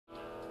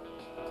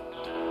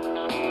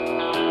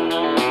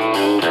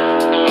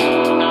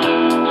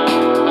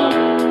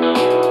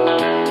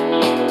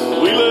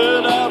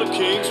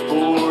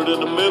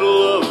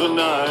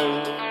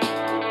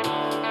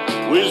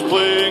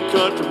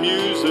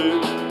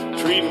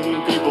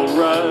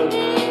ride.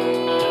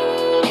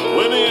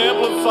 When the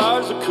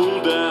amplifiers are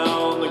cooled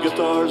down, the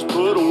guitar's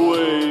put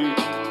away.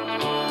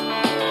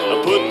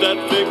 I put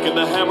that pick in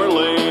the hammer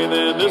lane,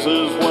 and this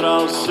is what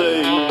I'll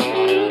say.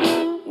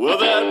 Well,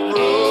 that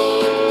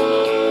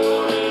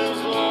road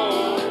is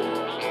long,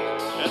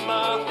 and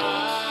my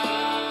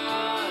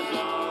eyes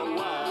are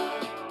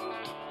wide.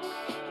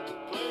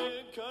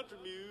 Playing country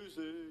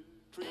music,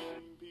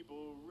 treating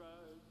people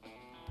right.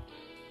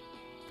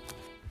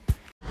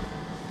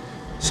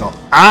 So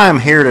I'm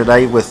here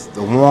today with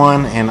the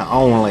one and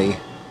only,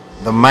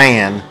 the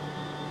man,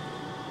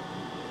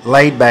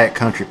 Laid Back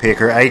Country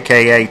Picker,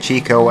 a.k.a.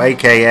 Chico,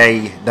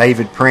 a.k.a.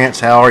 David Prince.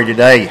 How are you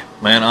today?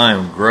 Man, I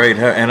am great.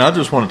 And I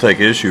just want to take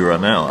issue right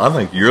now. I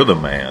think you're the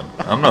man.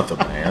 I'm not the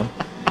man.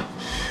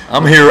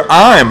 I'm here.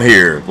 I am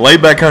here.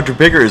 Laid Back Country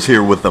Picker is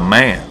here with the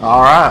man.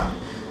 All right.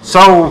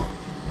 So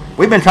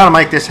we've been trying to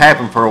make this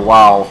happen for a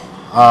while.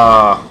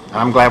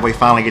 I'm glad we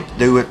finally get to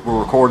do it. We're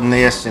recording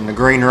this in the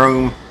green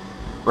room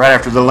right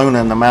after the Luna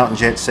and the Mountain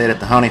Jet set at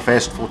the Honey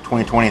Festival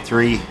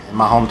 2023 in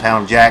my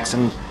hometown of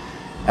Jackson.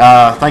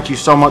 Thank you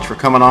so much for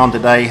coming on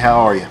today.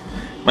 How are you?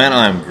 Man,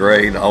 I am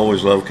great. I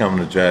always love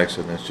coming to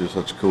Jackson. It's just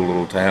such a cool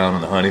little town,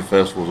 and the Honey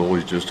Festival is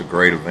always just a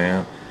great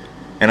event.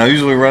 And I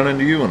usually run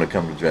into you when I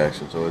come to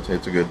Jackson, so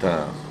it's a good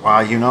time.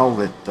 Well, you know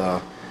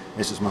that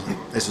this is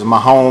my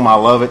home. I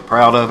love it,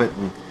 proud of it,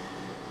 and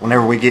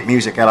whenever we get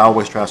music out, I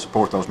always try to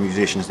support those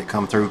musicians that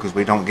come through because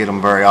we don't get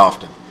them very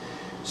often.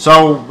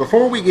 So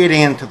before we get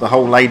into the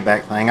whole laid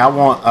back thing, I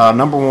want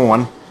number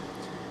one,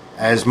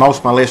 as most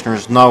of my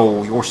listeners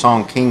know, your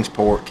song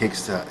Kingsport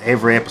kicks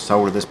every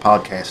episode of this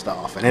podcast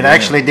off, and it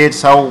actually did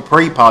so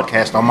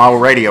pre-podcast on my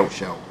old radio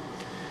show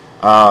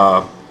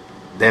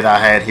that I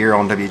had here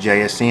on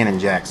WJSN in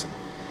Jackson.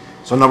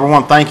 So number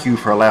one, thank you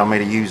for allowing me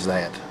to use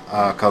that,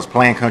 because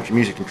playing country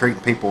music and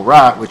treating people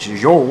right, which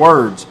is your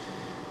words,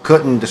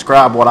 couldn't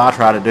describe what I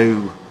try to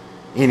do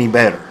any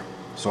better.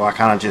 So I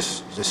kind of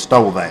just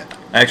stole that.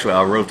 Actually,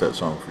 I wrote that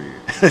song for you.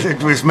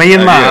 It was me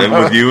and mine.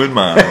 Yeah, with you in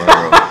mind when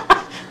I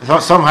wrote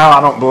it. Somehow I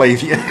don't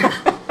believe you.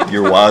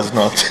 You're wise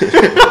not to.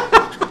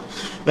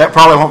 That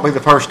probably won't be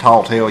the first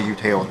tall tale you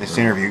tell in this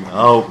interview.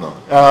 I hope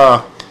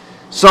not.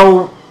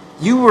 So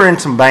you were in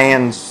some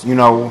bands, you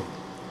know,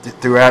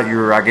 throughout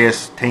your, I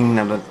guess, teen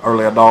and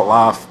early adult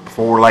life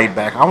before Laid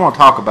Back. I want to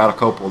talk about a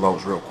couple of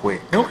those real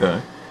quick.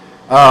 Okay.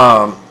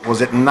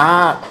 Was it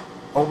Night?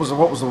 What was the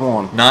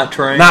one? Night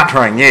Train? Night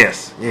Train,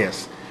 yes.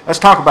 Let's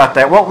talk about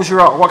that.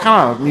 What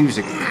kind of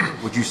music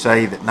would you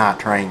say that Night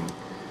Train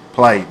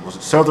played? Was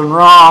it Southern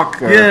rock?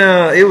 Or?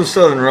 Yeah, it was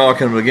Southern rock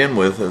to begin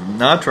with.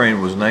 Night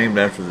Train was named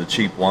after the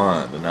cheap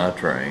wine, the Night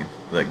Train,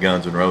 that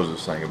Guns N'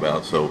 Roses sang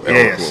about so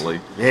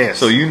eloquently. Yes.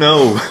 So you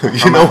know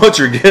what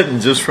you're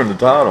getting just from the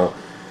title.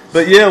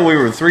 But yeah, we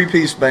were a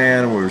three-piece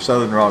band. We were a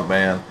Southern rock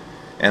band.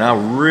 And I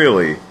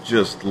really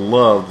just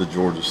love the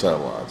Georgia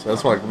Satellites.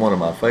 That's like one of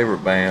my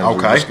favorite bands.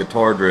 Okay. We're just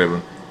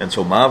guitar-driven. And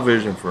so my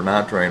vision for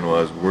Night Train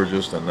was we're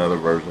just another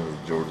version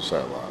of the Georgia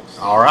Satellites.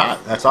 All right.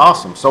 That's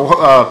awesome.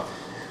 So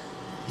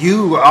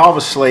you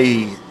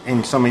obviously,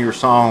 in some of your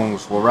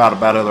songs, will write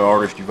about other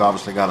artists. You've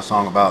obviously got a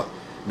song about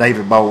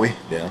David Bowie.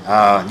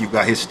 Yeah. You've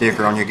got his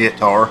sticker on your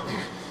guitar.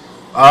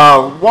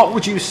 What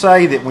would you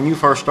say that when you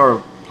first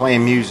started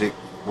playing music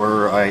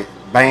were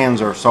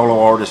bands or solo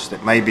artists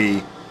that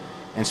maybe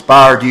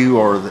inspired you,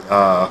 or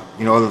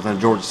other than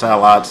Georgia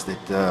Satellites,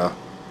 that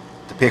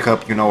to pick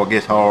up a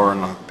guitar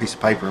and a piece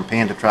of paper and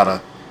pen to try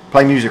to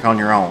play music on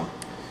your own?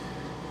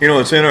 You know,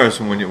 it's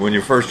interesting when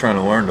you're first trying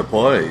to learn to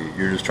play,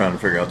 you're just trying to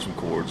figure out some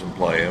chords and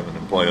play them and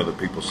then play other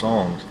people's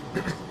songs.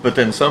 But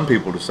then some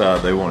people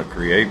decide they want to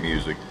create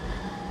music.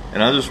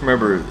 And I just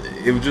remember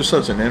it was just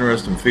such an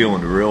interesting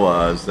feeling to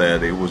realize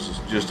that it was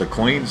just a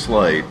clean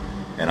slate,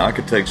 and I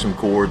could take some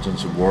chords and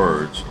some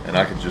words, and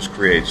I could just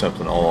create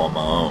something all on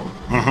my own.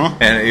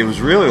 Mm-hmm. And it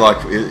was really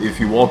like if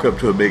you walk up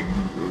to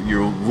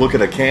you look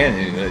at a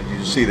canyon,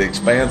 you see the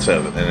expanse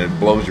of it, and it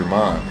blows your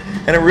mind.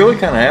 And it really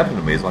kind of happened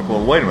to me. It's like,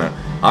 well, wait a minute.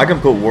 I can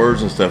put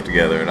words and stuff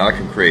together, and I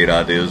can create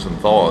ideas and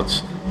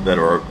thoughts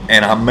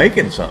and I'm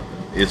making something.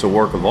 It's a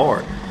work of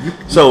art.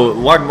 So,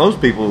 like most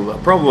people, I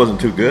probably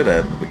wasn't too good at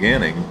it in the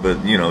beginning,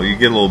 but, you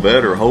get a little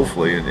better,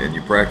 hopefully, and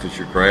you practice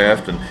your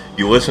craft, and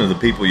you listen to the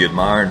people you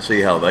admire and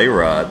see how they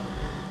write.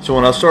 So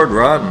when I started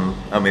writing,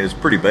 I mean, it's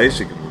pretty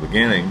basic in the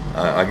beginning.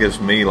 I guess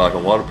me, like a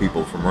lot of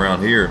people from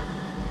around here,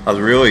 I was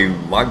really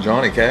like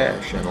Johnny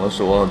Cash, and listened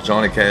to a lot of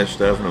Johnny Cash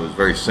stuff, and it was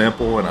very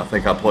simple, and I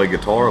think I played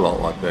guitar a lot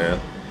like that,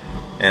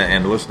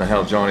 and listen to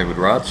how Johnny would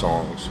write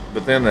songs.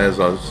 But then as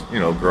I was,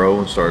 grow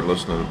and started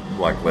listening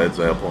to like Led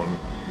Zeppelin,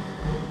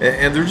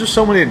 and there's just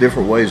so many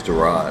different ways to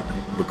write,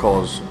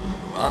 because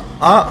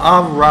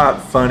I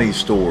write funny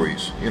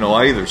stories.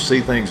 I either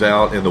see things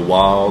out in the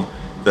wild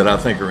that I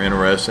think are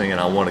interesting,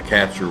 and I want to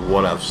capture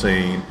what I've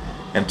seen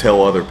and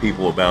tell other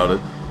people about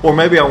it. Or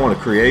maybe I want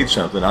to create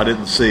something. I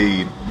didn't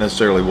see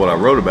necessarily what I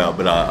wrote about,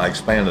 but I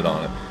expanded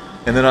on it.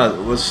 And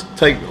then let's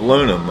take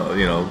Luna,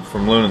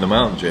 from Luna and the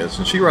Mountain Jets,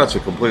 and she writes a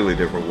completely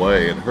different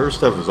way, and her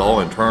stuff is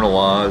all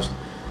internalized.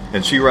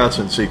 and she writes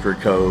in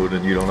secret code,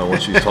 and you don't know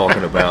what she's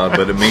talking about,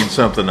 but it means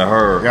something to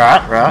her.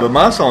 Right. But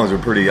my songs are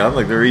pretty. I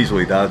think they're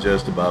easily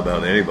digested by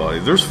about anybody.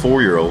 There's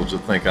 4-year-olds that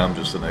think I'm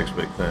just the next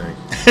big thing.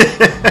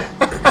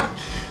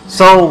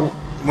 So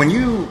when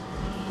you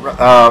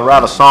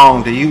write a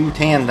song, do you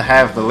tend to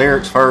have the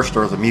lyrics first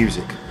or the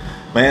music?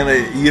 Man,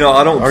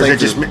 I don't or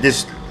think is it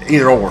just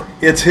either or?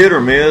 It's hit or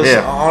miss.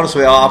 Yeah.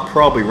 Honestly, I'll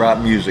probably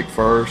write music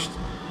first.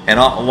 And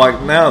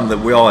like now that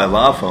we all have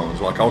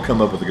iPhones, like I'll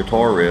come up with a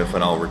guitar riff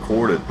and I'll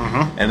record it,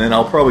 and then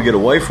I'll probably get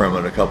away from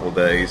it a couple of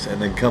days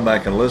and then come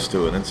back and listen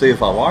to it and see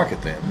if I like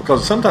it then.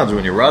 Because sometimes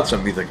when you write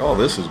something, you think, oh,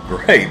 this is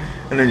great,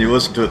 and then you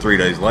listen to it 3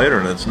 days later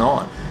and it's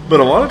not.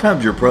 But a lot of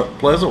times you're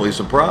pleasantly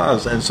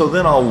surprised, and so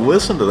then I'll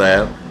listen to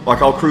that,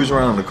 like I'll cruise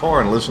around in the car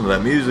and listen to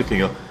that music and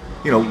go,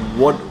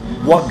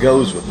 what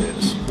goes with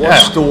this? What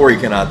story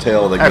can I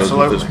tell that goes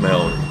with this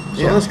melody?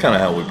 So that's kind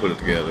of how we put it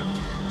together.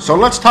 So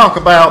let's talk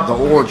about the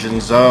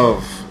origins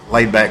of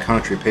Laid Back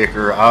Country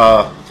Picker.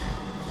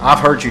 I've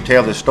heard you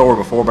tell this story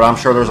before, but I'm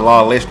sure there's a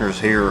lot of listeners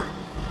here,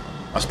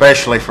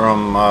 especially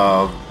from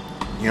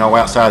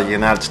outside of the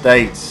United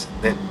States,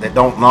 that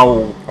don't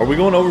know. Are we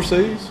going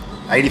overseas?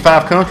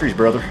 85 countries,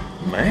 brother.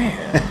 Man.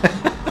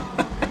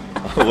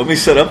 Let me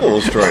set up a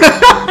little straight.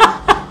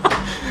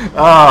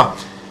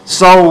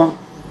 So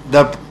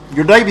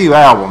your debut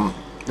album,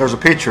 there's a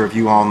picture of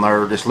you on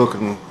there just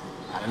looking,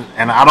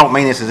 and I don't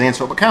mean this as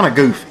insult, but kind of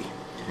goofy.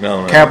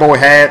 No. Cowboy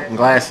hat and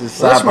glasses.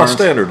 Well, that's my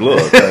standard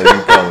look.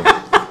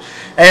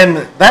 And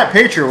that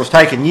picture was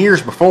taken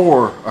years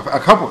before,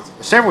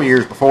 several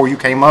years before you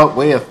came up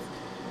with,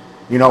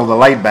 the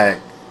laid back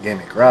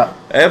gimmick, right?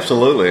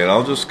 Absolutely, and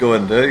I'll just go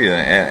ahead and tell you,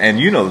 and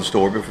you know the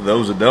story, but for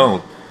those that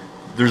don't,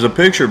 there's a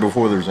picture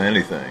before there's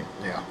anything.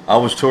 Yeah. I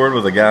was touring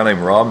with a guy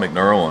named Rob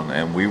McNerlin,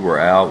 and we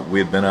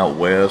had been out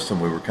west,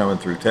 and we were coming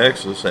through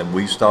Texas, and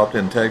we stopped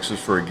in Texas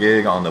for a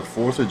gig on the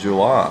 4th of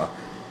July,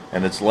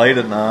 and it's late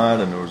at night,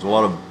 and there was a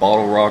lot of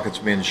bottle rockets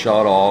being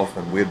shot off,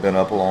 and we had been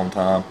up a long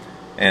time,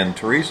 and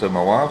Teresa,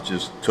 my wife,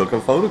 just took a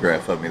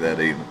photograph of me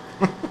that evening.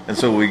 And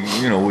so we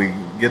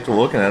get to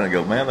looking at it and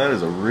go, man, that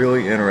is a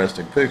really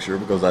interesting picture,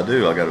 because I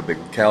got a big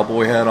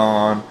cowboy hat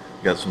on,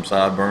 got some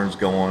sideburns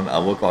going, I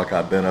look like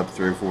I've been up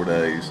 3 or 4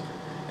 days,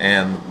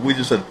 and we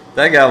just said,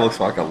 that guy looks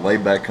like a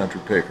laid-back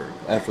country picker,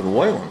 after the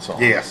Waylon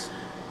song. Yes.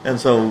 And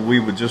so we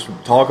would just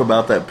talk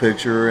about that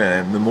picture,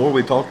 and the more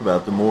we talked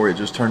about it, the more it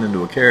just turned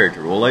into a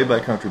character. Well,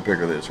 laid-back country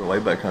picker this, or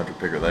laid-back country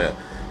picker that.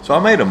 So I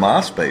made a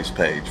MySpace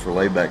page for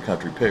laid-back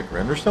country picker,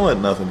 and there still had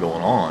nothing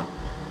going on.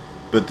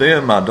 But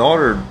then my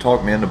daughter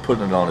talked me into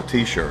putting it on a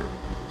T-shirt.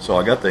 So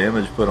I got the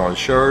image put on a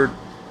shirt.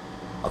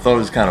 I thought it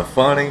was kind of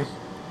funny.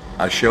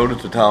 I showed it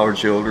to Tyler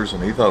Childers,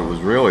 and he thought it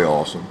was really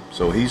awesome.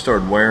 So he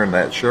started wearing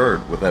that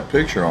shirt with that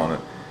picture on it,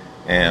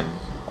 and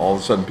all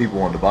of a sudden people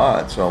wanted to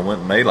buy it. So I went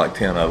and made like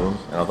 10 of them,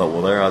 and I thought,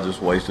 well, I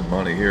just wasted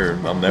money here.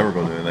 I'm never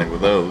going to do anything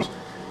with those.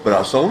 But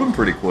I sold them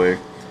pretty quick,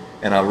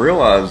 and I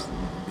realized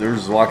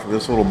there's like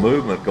this little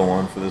movement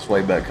going for this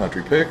laid-back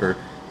country picker.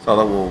 So I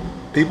thought, well,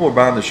 people are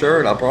buying the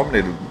shirt. I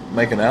probably need to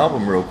make an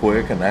album real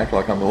quick and act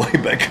like I'm the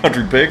laid-back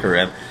country picker.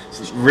 And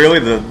really,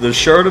 the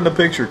shirt and the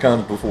picture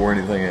comes before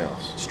anything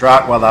else.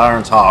 Strike while the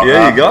iron's hot.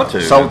 Yeah, right? you got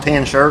to. Sold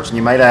 10 shirts and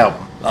you made an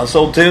album. I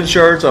sold 10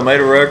 shirts. I made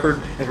a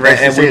record.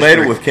 And we made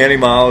it with Kenny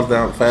Miles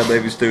down at Fat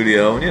Baby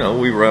Studio. And,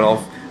 we ran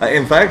off.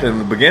 In fact, in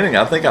the beginning,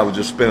 I think I was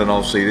just spinning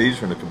off CDs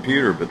from the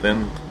computer. But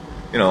then,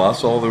 I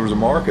saw there was a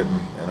market,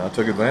 and I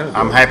took advantage of it.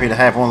 I'm happy to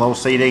have one of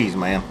those CDs,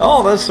 man.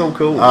 Oh, that's so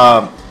cool.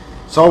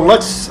 So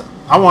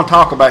I want to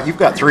talk about, you've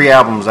got 3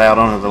 albums out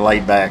under the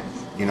Laid Back,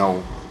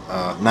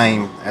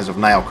 name as of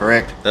now,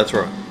 correct? That's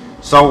right.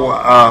 So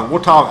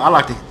I'd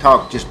like to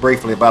talk just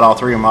briefly about all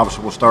 3 of them.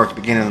 Obviously, we'll start at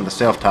the beginning of the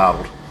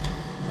self-titled.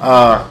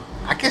 I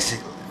guess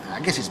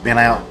it's been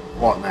out,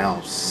 what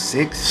now,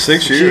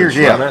 6 years?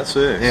 Yeah, that's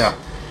 6. Yeah.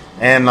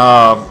 And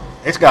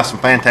it's got some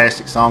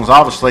fantastic songs.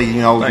 Obviously,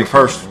 your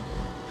first,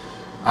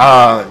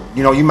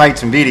 you made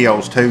some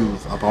videos too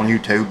up on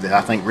YouTube that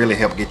I think really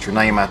helped get your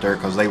name out there,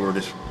 because they were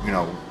just,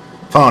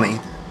 funny.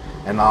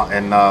 And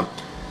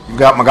you've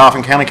got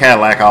McGoffin County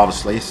Cadillac,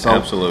 obviously. So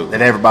absolutely.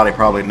 That everybody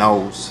probably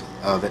knows,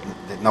 that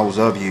knows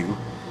of you.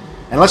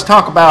 And let's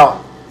talk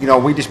about,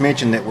 we just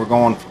mentioned that we're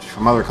going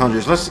from other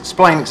countries. Let's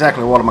explain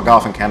exactly what a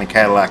McGoffin County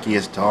Cadillac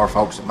is to our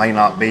folks that may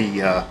not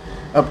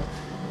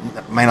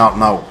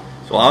know.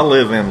 So I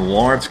live in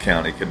Lawrence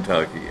County,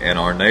 Kentucky, and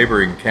our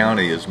neighboring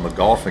county is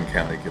McGoffin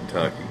County,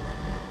 Kentucky.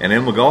 And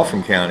in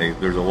McGoffin County,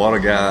 there's a lot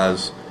of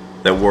guys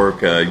that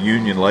work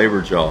union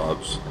labor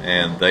jobs,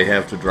 and they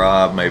have to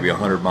drive maybe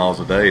 100 miles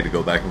a day to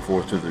go back and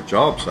forth to their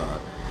job site.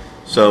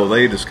 So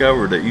they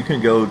discovered that you can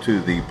go to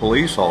the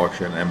police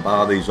auction and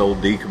buy these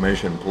old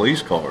decommissioned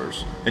police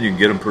cars, and you can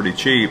get them pretty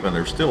cheap, and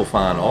they're still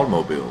fine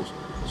automobiles.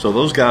 So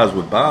those guys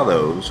would buy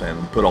those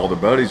and put all their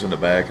buddies in the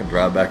back and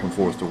drive back and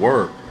forth to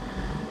work.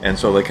 And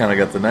so they kind of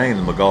got the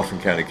name, the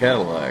McGoffin County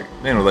Cadillac.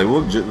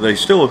 They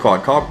still look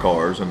like cop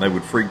cars, and they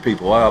would freak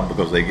people out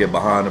because they get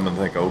behind them and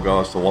think, oh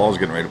gosh, the law's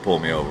getting ready to pull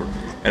me over.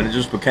 And it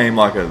just became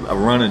like a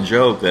running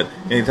joke that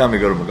anytime you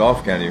go to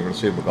McGoffin County, you're going to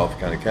see a McGoffin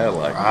County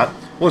Cadillac. Right.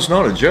 Well, it's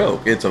not a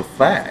joke. It's a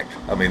fact.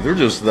 I mean, they're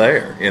just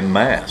there in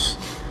mass.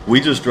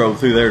 We just drove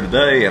through there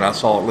today, and I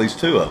saw at least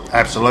 2 of them.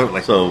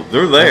 Absolutely. So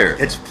they're there.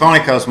 It's funny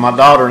because my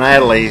daughter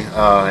Natalie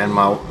and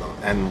my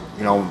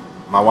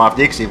wife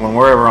Dixie, when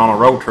we're ever on a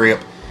road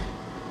trip,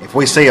 if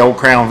we see Old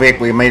Crown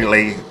Vic,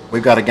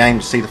 we've got a game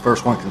to see the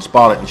first one can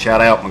spot it and shout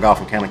out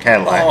McGoffin County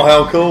Cadillac. Oh,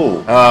 how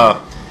cool!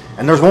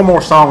 And there's one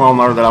more song on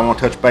there that I want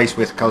to touch base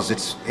with because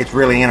it's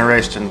really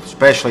interesting,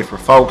 especially for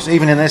folks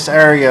even in this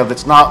area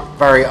that's not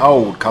very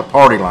old, called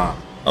Party Line.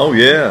 Oh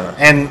yeah.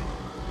 And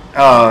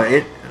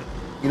a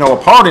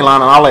party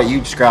line, and I'll let you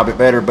describe it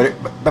better, but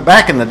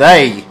back in the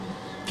day,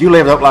 if you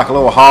lived up like a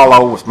little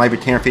hollow with maybe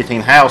 10 or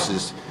 15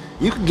 houses,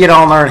 you could get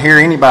on there and hear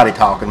anybody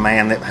talking,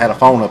 man, that had a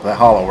phone up that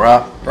hollow,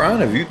 right? Brian,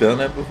 have you done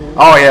that before?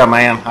 Oh, yeah,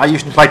 man. I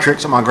used to play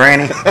tricks on my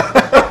granny.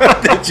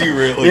 Did you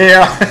really?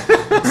 Yeah.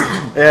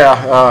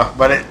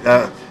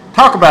 Yeah,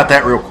 talk about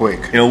that real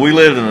quick. We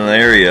lived in an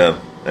area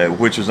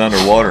which is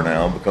underwater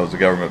now because the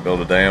government built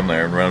a dam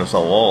there and ran us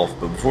all off.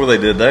 But before they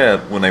did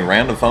that, when they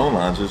ran the phone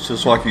lines, it's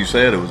just like you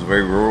said, it was a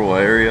very rural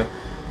area,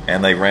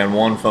 and they ran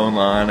one phone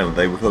line, and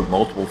they would hook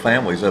multiple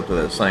families up to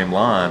that same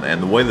line.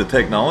 And the way the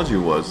technology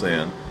was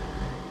then,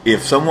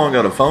 if someone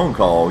got a phone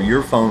call,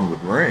 your phone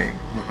would ring.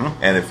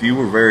 Mm-hmm. And if you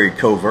were very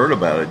covert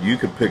about it, you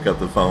could pick up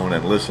the phone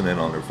and listen in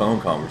on their phone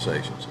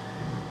conversations.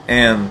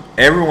 And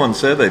everyone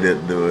said they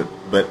didn't do it,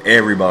 but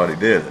everybody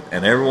did it.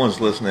 And everyone's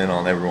listening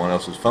on everyone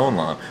else's phone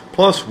line.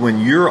 Plus, when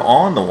you're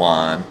on the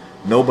line,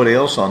 nobody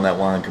else on that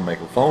line can make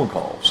a phone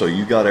call. So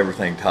you got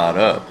everything tied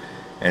up.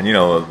 And,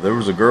 there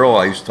was a girl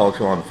I used to talk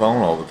to on the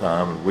phone all the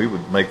time, and we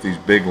would make these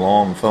big,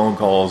 long phone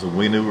calls, and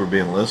we knew we were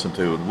being listened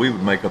to, and we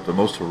would make up the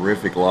most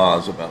horrific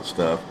lies about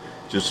stuff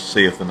just to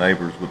see if the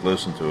neighbors would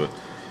listen to it.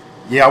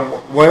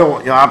 Yeah,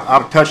 well,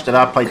 I've touched it.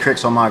 I played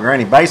tricks on my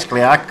granny.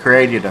 Basically, I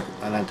created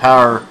an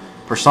entire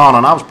persona,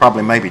 and I was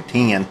probably maybe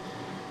 10,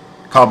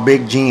 called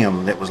Big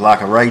Jim, that was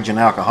like a raging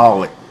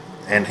alcoholic,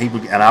 and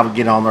I would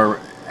get on there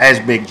as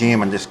Big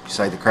Jim and just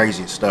say the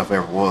craziest stuff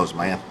ever was,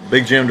 man.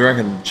 Big Jim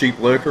drinking cheap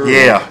liquor?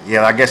 Yeah,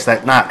 I guess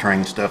that night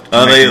train stuff.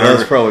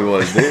 That's probably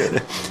what he did.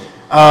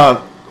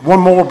 One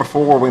more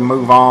before we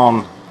move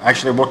on.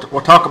 Actually,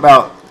 we'll talk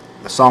about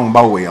the song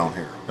Bowie on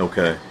here.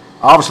 Okay.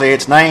 Obviously,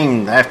 it's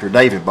named after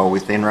David Bowie.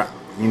 Then,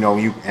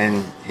 you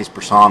and his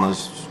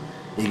personas,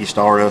 Iggy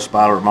Stardust,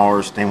 Spider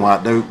Mars, Thin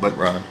White Duke. But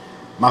right.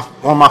 One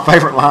of my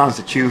favorite lines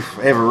that you've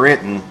ever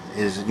written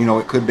is,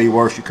 it could be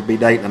worse. You could be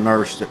dating a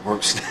nurse that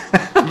works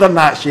the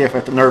night shift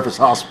at the Nervous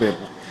Hospital.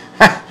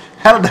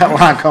 How did that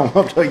line come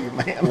up to you,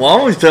 man? Well, I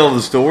always tell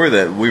the story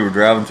that we were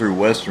driving through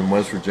Western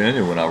West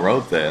Virginia when I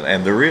wrote that,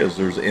 and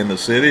there's in the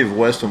city of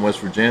Western West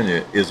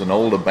Virginia is an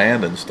old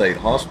abandoned state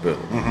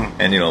hospital, mm-hmm.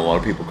 and a lot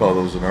of people call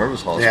those a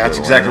nervous hospital. Yeah, that's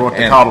exactly what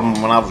they called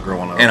them when I was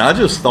growing up. And I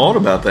just thought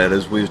about that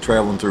as we were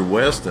traveling through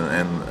Weston,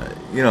 and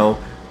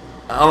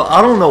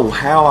I don't know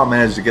how I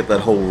managed to get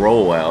that whole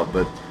role out,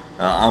 but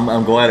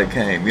I'm glad it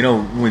came.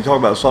 When we talk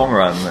about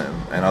songwriting,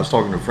 and I was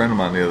talking to a friend of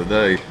mine the other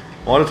day,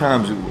 a lot of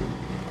times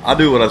I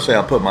do what I say.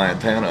 I put my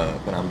antenna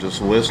up, and I'm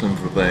just listening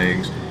for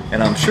things.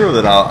 And I'm sure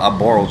that I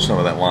borrowed some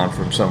of that line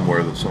from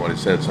somewhere that somebody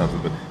said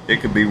something. But it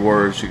could be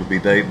worse. You could be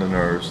dating a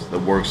nurse that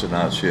works a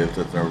night shift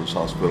at the Nervous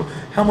Hospital.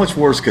 How much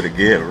worse could it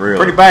get, really?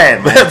 Pretty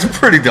bad, man. That's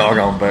pretty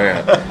doggone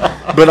bad.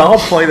 But I'll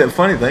play that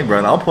funny thing,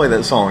 Brad. I'll play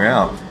that song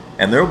out,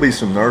 and there'll be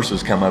some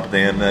nurses come up at the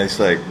end, and they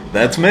say,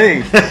 "That's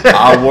me.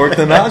 I work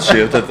the night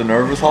shift at the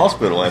Nervous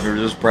Hospital," and they're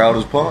just proud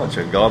as punch.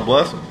 And God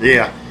bless them.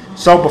 Yeah.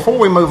 So before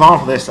we move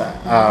on to this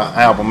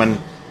album, and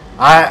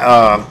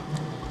I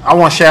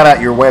want to shout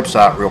out your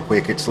website real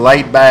quick. It's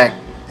laid back,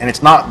 and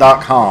it's not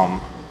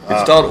 .com.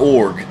 It's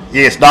 .org.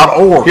 Yeah, it's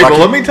 .org. Yeah, but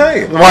let me tell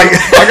you,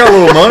 I got a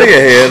little money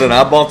ahead, and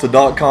I bought the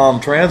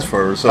 .com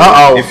transfer. So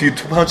if you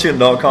punch in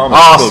 .com,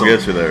 it'll still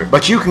get you there.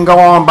 But you can go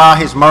on buy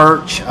his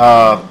merch,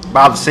 buy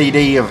the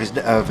CD of his,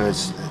 the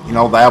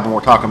album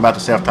we're talking about, the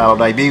self-titled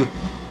debut,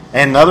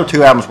 and the other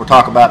 2 albums we'll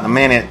talk about in a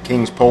minute,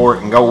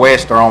 Kingsport and Go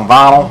West, are on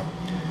vinyl.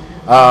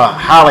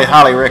 Highly,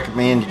 highly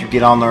recommend that you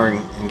get on there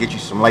and get you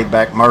some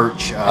laid-back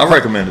merch. I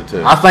recommend it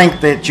too. I think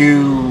that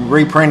you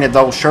reprinted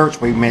those shirts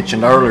we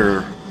mentioned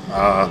earlier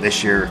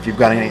this year. If you've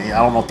got any,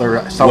 I don't know if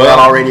they're sold out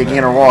already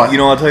again or what.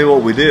 I'll tell you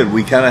what we did.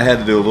 We kind of had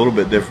to do a little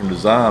bit different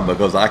design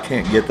because I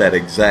can't get that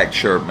exact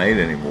shirt made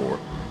anymore.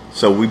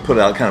 So we put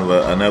out kind of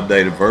an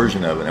updated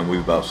version of it, and we've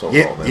about sold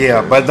all that.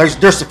 Yeah, but there's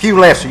just a few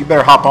left, so you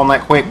better hop on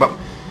that quick. But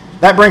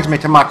that brings me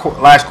to my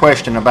last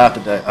question about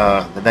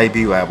the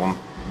debut album.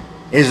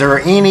 Is there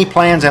any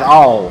plans at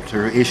all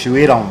to issue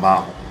it on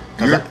vinyl?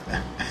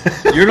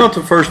 You're not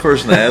the first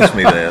person to ask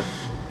me that.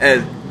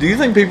 Do you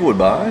think people would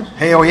buy it?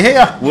 Hell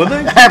yeah. Would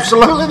they?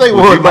 Absolutely they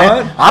would, you buy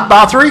it? I'd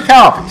buy 3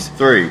 copies.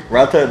 3.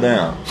 Write that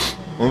down.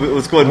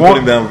 Let's go ahead and put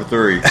him down for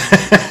 3.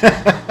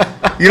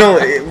 You know,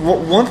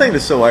 one thing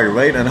that's so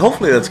aggravating, and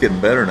hopefully that's getting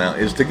better now,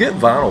 is to get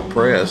vinyl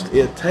pressed.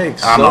 It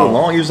takes so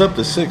long. It was up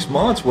to 6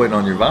 months waiting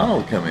on your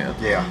vinyl to come in.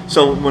 Yeah.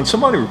 So when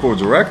somebody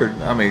records a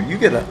record, I mean, you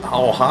get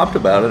all hopped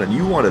about it, and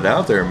you want it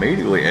out there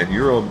immediately, and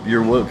you're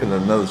looking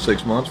at another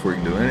 6 months before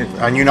you can do anything.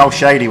 And you know,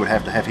 Shady would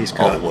have to have his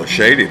cut. Oh well,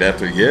 Shady'd have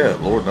to. Yeah,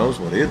 Lord knows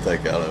what he'd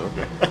take out of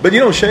it. But you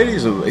know,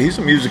 Shady's he's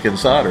a music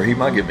insider. He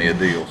might get me a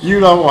deal.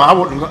 You know, I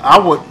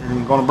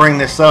wasn't going to bring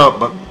this up,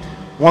 but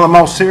one of the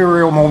most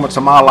surreal moments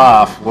of my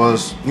life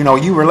was, you know,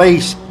 you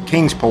released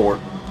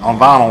Kingsport on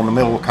vinyl in the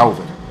middle of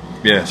COVID.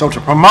 Yeah. So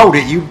to promote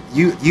it,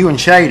 you and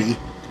Shady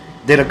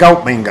did a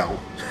goat bingo,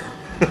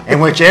 in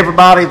which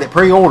everybody that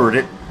pre-ordered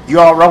it, you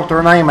all wrote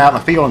their name out in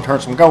the field and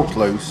turned some goats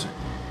loose,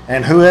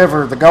 and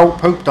whoever the goat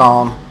pooped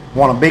on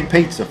won a big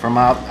pizza from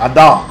our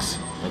docks.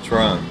 That's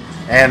right.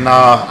 And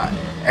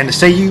to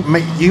see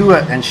you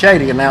and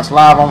Shady announce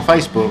live on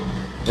Facebook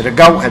that a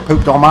goat had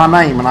pooped on my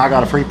name and I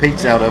got a free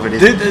pizza out of it.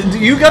 Did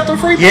you got the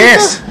free pizza?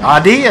 Yes, I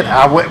did.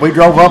 We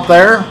drove up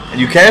there.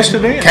 And you cashed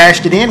it in?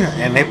 Cashed it in,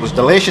 and it was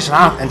delicious.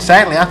 And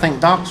sadly, I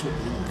think Doc's,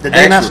 the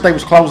day not stay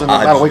was closing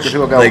about a week or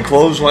two ago. They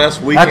closed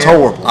last weekend. That's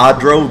horrible. I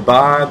drove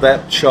by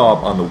that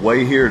shop on the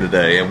way here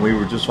today, and we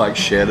were just like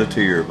shed a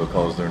tear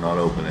because they're not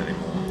open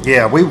anymore.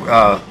 Yeah,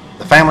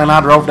 the family and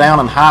I drove down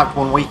and hiked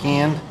one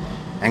weekend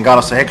and got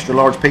us an extra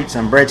large pizza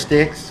and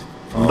breadsticks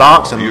from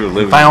Doc's, and you were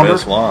living found your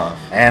best life.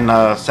 And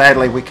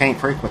sadly, we can't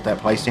frequent that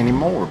place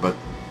anymore, but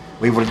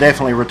we would have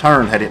definitely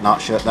returned had it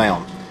not shut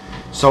down.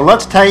 So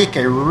let's take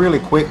a really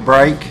quick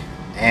break,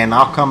 and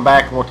I'll come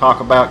back and we'll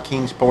talk about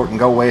Kingsport and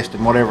Go West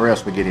and whatever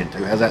else we get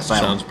into. How's that sound?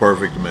 Sounds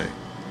perfect to me.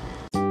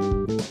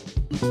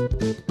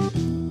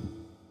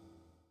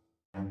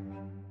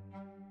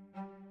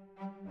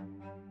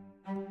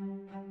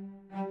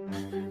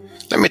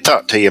 Let me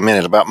talk to you a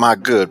minute about my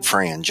good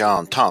friend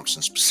John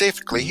Thompson,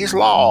 specifically his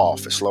law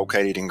office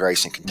located in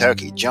Grayson,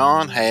 Kentucky.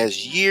 John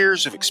has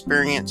years of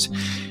experience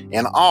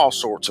in all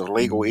sorts of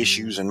legal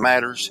issues and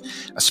matters,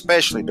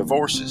 especially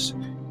divorces,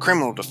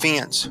 criminal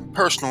defense,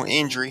 personal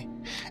injury,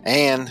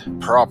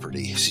 and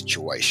property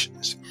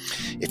situations.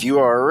 If you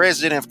are a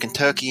resident of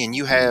Kentucky and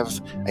you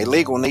have a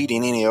legal need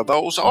in any of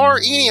those, or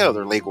any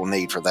other legal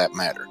need for that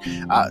matter,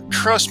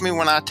 trust me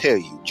when I tell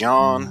you,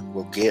 John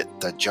will get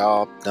the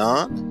job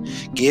done.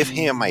 Give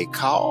him a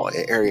call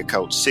at area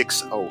code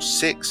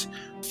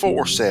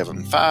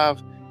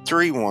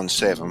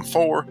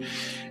 606-475-3174.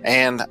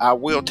 And I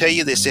will tell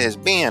you, this has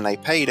been a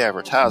paid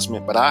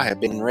advertisement, but I have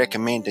been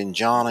recommending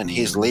John and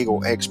his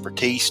legal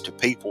expertise to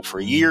people for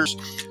years,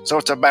 so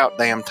it's about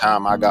damn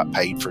time I got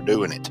paid for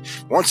doing it.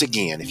 Once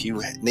again, if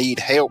you need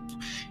help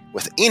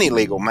with any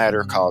legal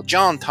matter, call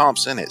John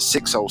Thompson at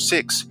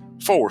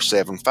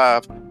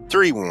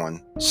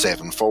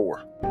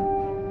 606-475-3174.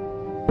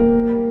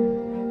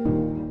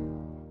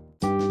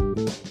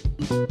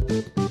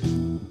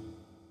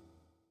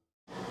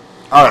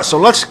 All right, so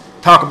let's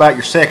talk about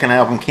your second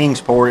album,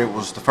 Kingsport. It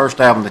was the first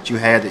album that you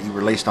had that you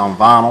released on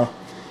vinyl.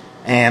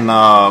 And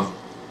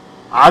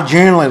I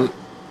generally,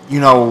 you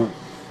know,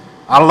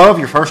 I love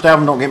your first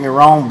album, don't get me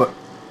wrong, but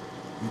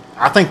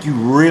I think you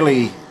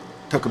really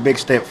took a big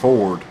step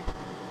forward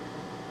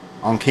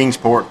on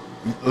Kingsport,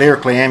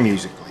 lyrically and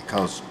musically,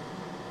 because,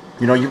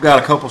 you know, you've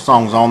got a couple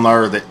songs on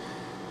there that,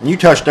 and you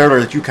touched earlier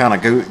that you kind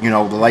of go, you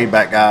know, the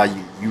laid-back guy,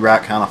 you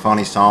write kind of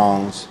funny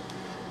songs.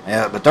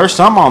 But there's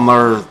some on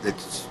there that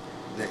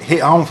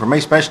hit home for me,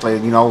 especially,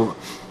 you know,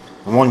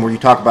 the one where you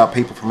talk about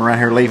people from around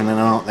here leaving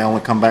and they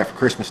only come back for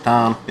Christmas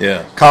time.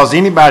 Yeah. Because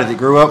anybody that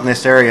grew up in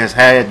this area has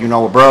had, you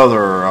know, a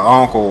brother or an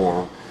uncle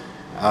or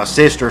a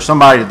sister or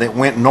somebody that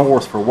went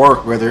north for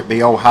work, whether it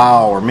be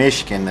Ohio or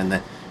Michigan, and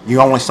that you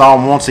only saw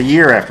them once a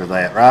year after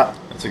that, right?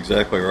 That's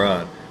exactly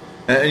right.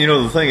 And, you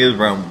know, the thing is,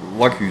 Brown,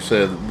 like you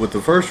said, with the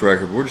first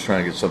record, we're just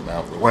trying to get something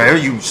out. Well,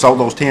 you sold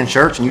those 10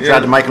 shirts and you tried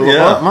to make a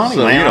little money,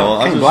 so, man. You know,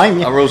 I can't blame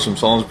you. I wrote some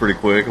songs pretty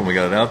quick and we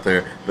got it out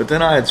there. But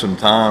then I had some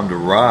time to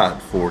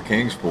write for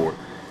Kingsport.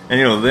 And,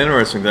 you know, the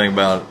interesting thing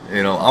about,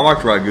 you know, I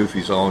like to write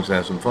goofy songs and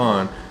have some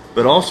fun.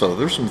 But also,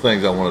 there's some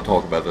things I want to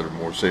talk about that are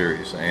more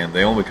serious. And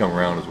they only come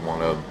around as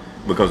one of them.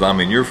 Because, I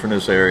mean, you're from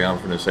this area, I'm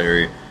from this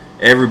area.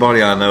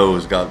 Everybody I know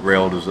has got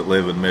relatives that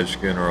live in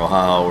Michigan or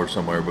Ohio or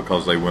somewhere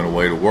because they went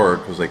away to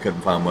work because they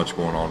couldn't find much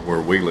going on where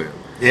we live.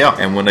 Yeah.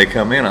 And when they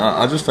come in,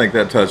 I just think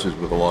that touches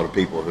with a lot of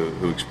people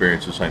who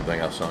experience the same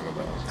thing I sung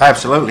about.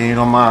 Absolutely. You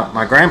know,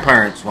 my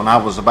grandparents, when I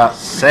was about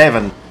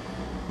 7,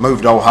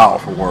 moved to Ohio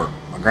for work.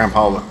 My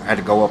grandpa had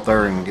to go up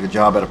there and get a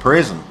job at a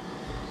prison.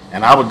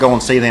 And I would go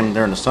and see them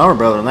during the summer,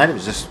 brother, and that it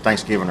was just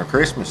Thanksgiving or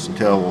Christmas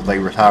until they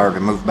retired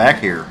and moved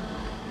back here.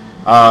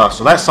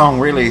 So that song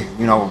really,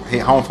 you know,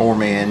 hit home for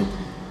me. And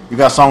you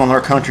got a song on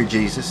there, Country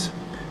Jesus.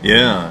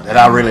 Yeah. That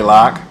I really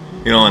like.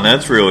 You know, and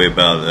that's really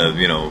about,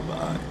 you know,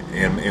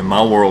 in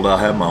my world, I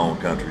have my own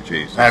country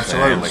Jesus.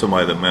 Absolutely. And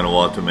somebody that meant a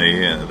lot to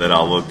me and that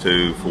I look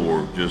to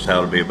for just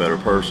how to be a better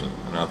person.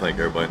 And I think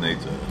everybody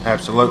needs that.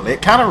 Absolutely.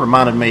 It kind of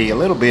reminded me a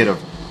little bit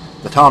of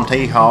the Tom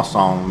T. Hall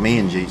song, Me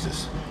and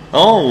Jesus.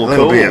 Oh, well, a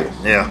little cool. bit,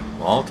 yeah.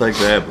 Well, I'll take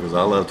that because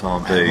I love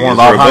Tom T. One of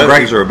all time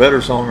great. Is there a better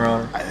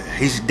songwriter?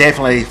 He's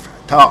definitely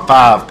top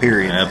 5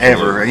 period Absolutely.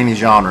 ever, any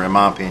genre, in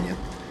my opinion.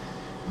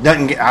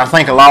 I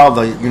think a lot of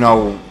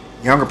the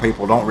younger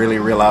people don't really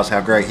realize how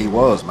great he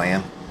was,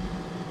 man.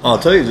 I'll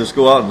tell you, just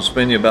go out and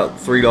spend you about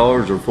 $3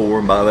 or $4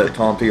 and buy that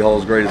Tom T.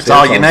 Hall's Greatest That's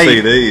all Hits you on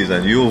need. CDs,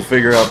 and you'll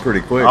figure out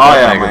pretty quick Oh,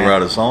 that yeah, man can man.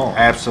 write a song.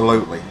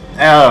 Absolutely.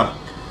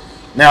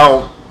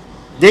 Now,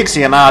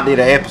 Dixie and I did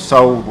an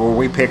episode where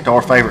we picked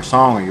our favorite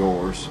song of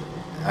yours,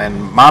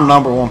 and my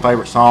number one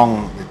favorite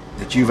song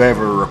that you've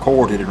ever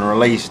recorded and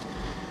released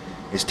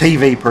is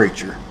TV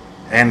Preacher.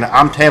 And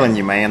I'm telling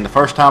you, man, the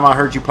first time I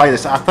heard you play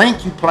this, I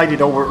think you played it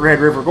over at Red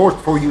River Gorge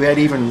before you had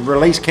even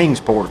released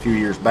Kingsport a few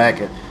years back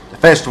at the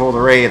Festival of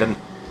the Red, and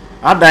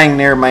I dang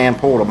near, man,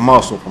 pulled a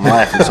muscle from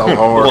laughing so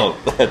hard. Well,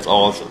 that's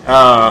awesome.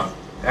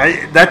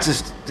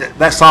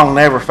 That song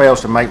never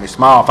fails to make me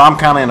smile. If I'm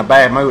kind of in a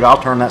bad mood,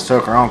 I'll turn that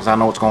sucker on because I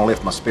know it's going to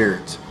lift my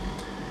spirits.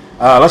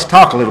 Let's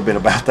talk a little bit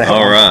about that. All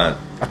one. right.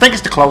 I think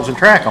it's the closing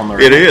track on there.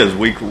 It is.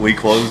 We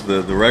closed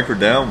the record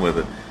down with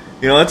it.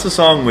 You know, that's a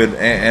song with,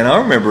 and I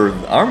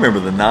remember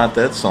the night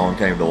that song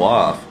came to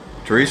life.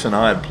 Teresa and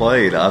I had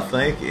played, I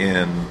think,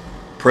 in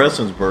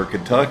Prestonsburg,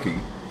 Kentucky,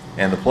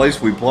 and the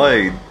place we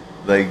played,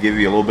 they give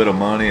you a little bit of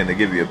money and they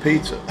give you a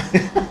pizza.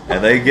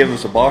 And they give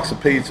us a box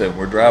of pizza, and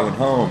we're driving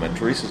home, and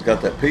Teresa's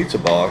got that pizza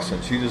box,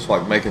 and she's just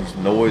like making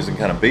some noise and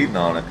kind of beating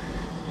on it.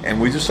 And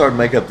we just started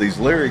making up these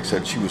lyrics,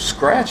 and she was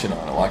scratching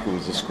on it like it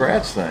was a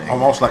scratch thing.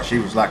 Almost like she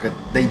was like a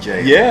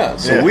DJ. Yeah,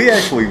 so we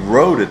actually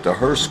wrote it to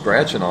her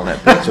scratching on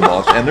that pizza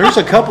box. And there's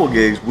a couple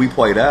gigs we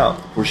played out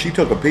where she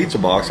took a pizza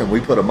box and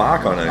we put a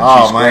mic on it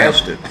and she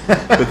scratched it.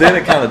 But then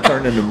it kind of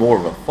turned into more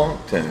of a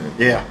funk tune.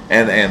 Yeah.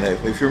 And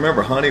if you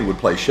remember, Honey would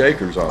play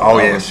shakers on it. Oh,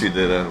 when yes. she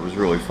did it. It was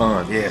really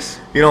fun. Yes.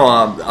 You know,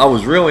 I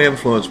was really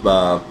influenced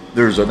by,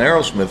 there's an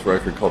Aerosmith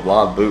record called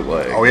Live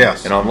Bootleg. Oh,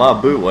 yes. And on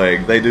Live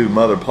Bootleg, they do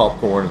Mother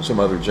Popcorn and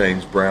some other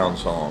James Brown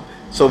song.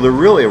 So they're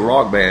really a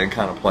rock band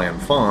kind of playing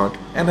funk,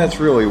 and that's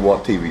really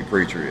what TV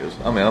Preacher is.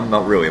 I mean, I'm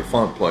not really a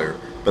funk player,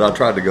 but I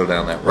tried to go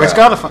down that route. Well, it's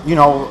got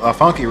a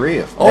funky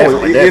riff. Oh,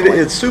 Definitely.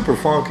 it's super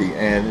funky,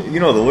 and you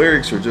know the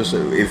lyrics are just.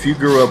 If you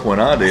grew up when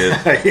I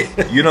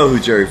did, you know who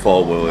Jerry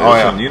Falwell is,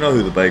 and you know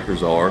who the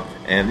Bakers are,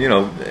 and you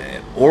know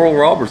Oral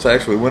Roberts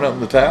actually went up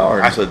in the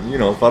tower and said, you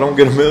know, if I don't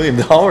get $1 million,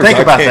 think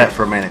about that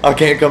for a minute. I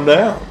can't come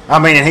down. I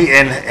mean,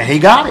 and he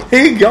got it.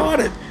 He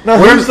got it. Now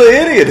who's the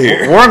idiot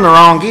here? We're in the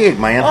wrong gig,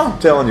 man. I'm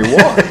telling you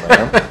what,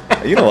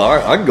 man. You know,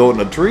 I can go in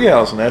a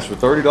treehouse and ask for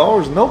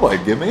 $30 and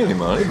nobody'd give me any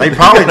money. They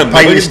probably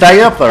pay you to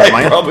stay up there, They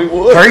man. probably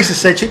would. Teresa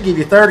said she'd give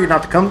you $30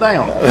 not to come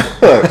down.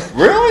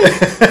 Really?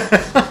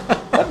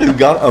 That dude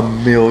got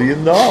 $1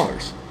 million.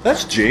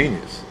 That's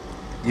genius.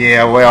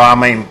 Yeah, well, I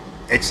mean,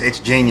 it's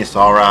genius,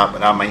 all right,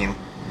 but I mean,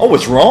 oh,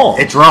 it's wrong.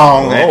 It's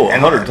wrong. Oh,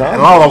 and 100 times.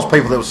 And all those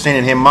people that was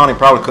sending him money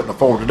probably couldn't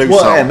afford to do so.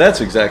 Well, and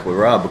that's exactly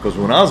right, because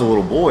when I was a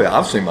little boy,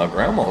 I've seen my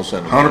grandma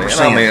send me money. 100%.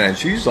 And I mean, and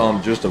she's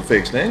on just a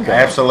fixed income.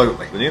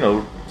 Absolutely. But, you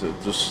know, to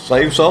just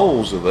save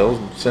souls,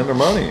 they'll send their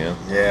money in.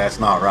 Yeah, it's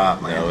not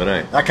right, man. No, it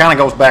ain't. That kind of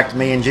goes back to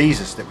me and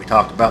Jesus that we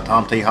talked about,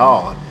 Tom T.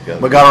 Hall.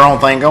 Got We it. got our own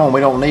thing going.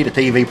 We don't need a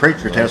TV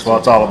preacher to tell us what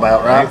it's all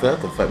about, right? Ain't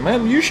that the fact?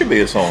 Man, you should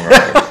be a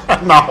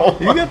songwriter. No.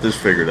 You got this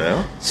figured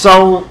out.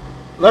 So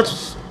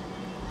let's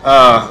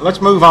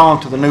move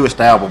on to the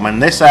newest album,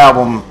 and this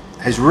album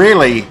has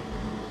really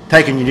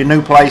taken you to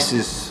new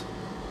places,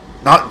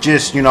 not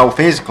just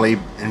physically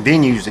in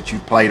venues that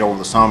you've played over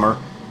the summer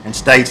in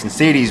states and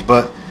cities,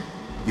 but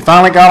you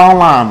finally got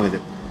online with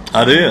it.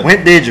 I did.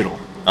 Went digital.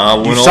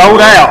 You sold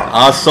out.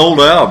 I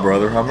sold out,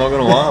 brother. I'm not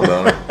going to lie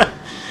about it.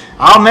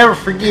 I'll never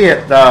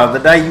forget the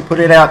day you put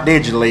it out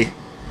digitally.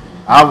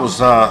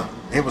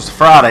 It was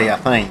Friday, I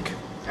think,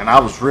 and I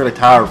was really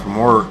tired from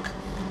work.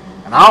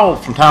 And I'll,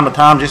 from time to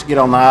time, just get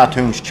on the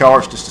iTunes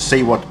charts just to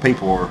see what the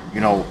people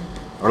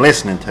are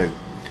listening to.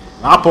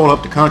 And I'll pull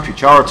up the country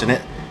charts, and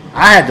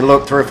I had to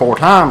look 3 or 4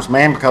 times,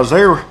 man, because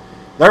there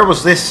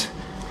was this,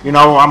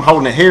 I'm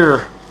holding it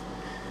here,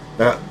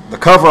 the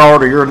cover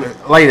art of your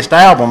latest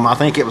album. I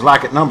think it was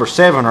like at number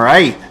 7 or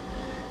 8,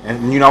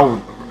 and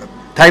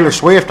Taylor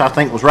Swift, I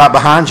think, was right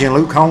behind you, and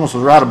Luke Combs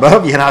was right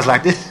above you, and I was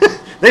like,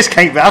 this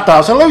can't be. I thought I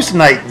was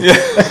hallucinating. Yeah.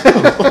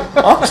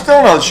 I'm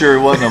still not sure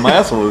it wasn't a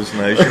mass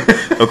hallucination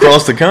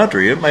across the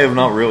country. It may have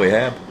not really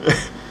happened.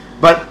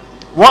 But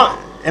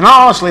and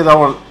honestly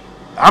though,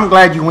 I'm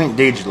glad you went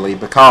digitally,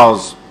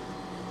 because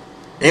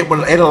it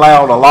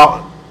allowed a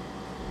lot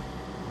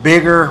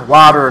bigger,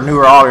 wider,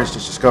 newer audience to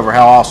discover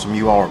how awesome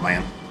you are,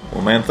 man.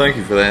 Well, man, thank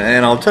you for that.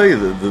 And I'll tell you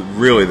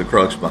really the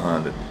crux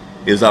behind it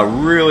is I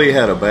really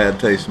had a bad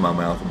taste in my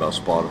mouth about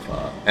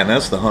Spotify. And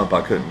that's the hump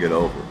I couldn't get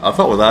over. I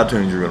thought with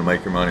iTunes you're going to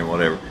make your money,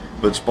 whatever.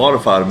 But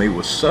Spotify to me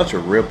was such a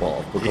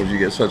ripoff because you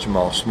get such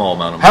a small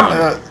amount of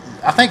money.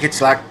 I think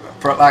it's like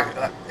for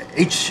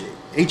each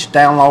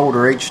download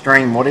or each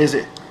stream. What is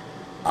it?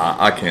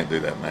 I can't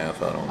do that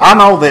math. I don't know. I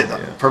know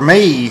that for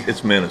me,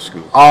 it's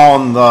minuscule.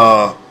 On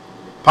the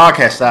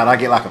podcast side, I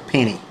get like a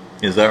penny.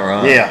 Is that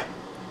right? Yeah,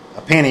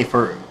 a penny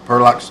per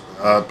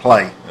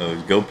play.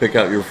 Go pick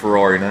out your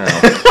Ferrari now.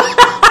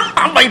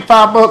 I made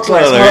 $5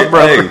 last month,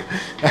 brother.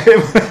 Hey,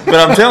 But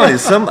I'm telling you,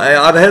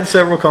 I'd had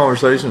several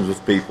conversations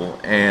with people,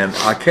 and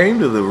I came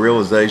to the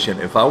realization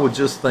if I would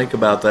just think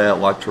about that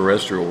like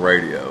terrestrial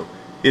radio,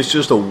 it's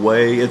just a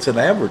way, it's an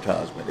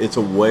advertisement. It's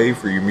a way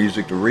for your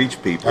music to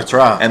reach people. That's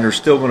right. And they're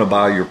still going to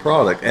buy your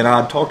product. And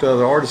I talked to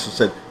other artists and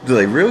said, do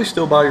they really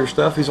still buy your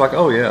stuff? He's like,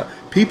 oh, yeah.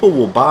 People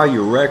will buy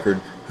your record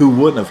who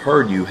wouldn't have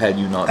heard you had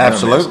you not done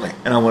Absolutely. this.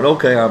 And I went,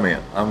 okay, I'm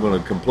in. I'm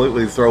going to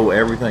completely throw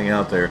everything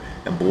out there.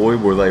 And boy,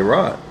 were they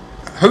right.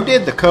 Who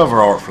did the cover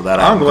art for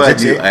that I'm album?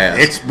 glad you asked.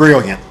 It's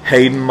brilliant.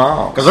 Hayden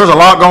Miles. Because there's a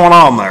lot going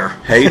on there.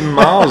 Hayden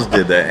Miles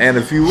did that. And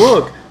if you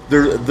look,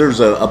 there's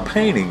a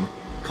painting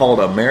called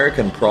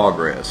American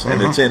Progress,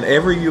 and it's in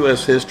every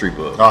U.S. history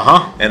book.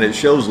 And it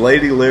shows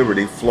Lady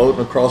Liberty floating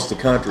across the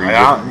country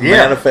with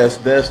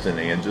Manifest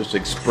Destiny and just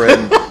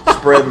spreading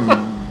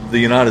the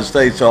United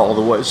States all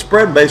the way,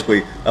 spreading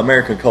basically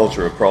American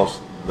culture across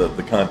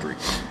the country.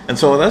 And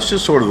so that's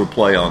just sort of a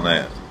play on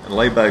that. And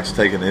Layback's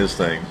taking his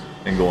thing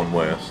and going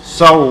west.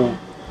 So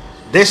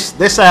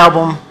this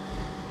album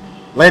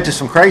led to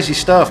some crazy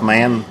stuff,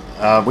 man.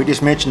 We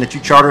just mentioned that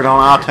you charted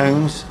on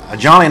iTunes.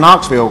 Johnny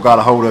Knoxville got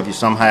a hold of you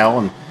somehow,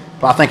 and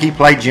I think he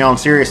played you on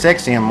Sirius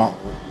XM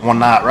one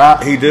night,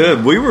 right? He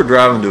did. We were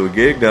driving to a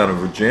gig down in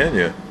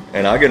Virginia,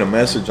 and I get a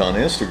message on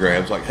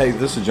Instagram. It's like, hey,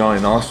 this is Johnny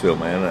Knoxville,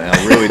 man, and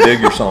I really dig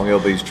your song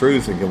LB's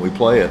Truth, and can we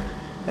play it?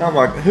 And I'm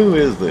like, who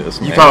is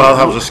this, man? You thought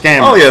that was a scam.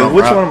 Oh, yeah,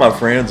 which one of my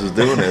friends is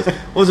doing this?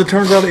 Well, as it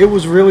turns out, it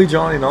was really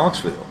Johnny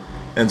Knoxville.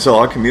 And so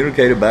I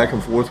communicated back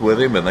and forth with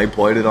him, and they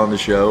played it on the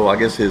show. I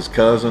guess his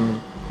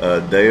cousin,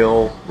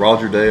 Dale,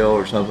 Roger Dale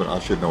or something. I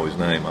should know his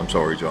name. I'm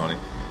sorry, Johnny.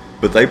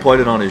 But they played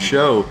it on his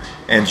show,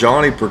 and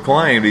Johnny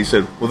proclaimed, he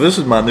said, well, this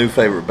is my new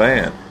favorite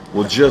band.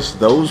 Well, just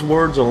those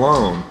words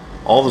alone,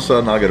 all of a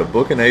sudden I got a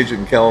booking agent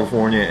in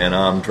California, and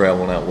I'm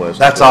traveling out west.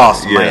 That's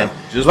awesome, man.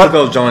 Just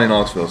because Johnny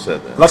Knoxville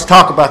said that. Let's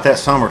talk about that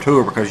summer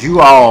tour, because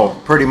you all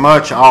pretty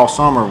much all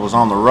summer was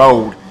on the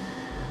road.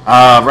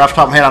 Right off the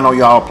top of my head, I know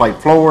you all played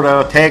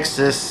Florida,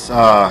 Texas,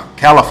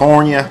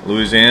 California.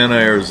 Louisiana,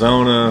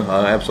 Arizona,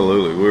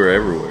 absolutely. We were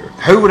everywhere.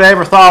 Who would have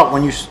ever thought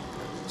when you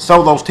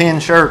sold those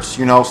 10 shirts,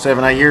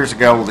 7, 8 years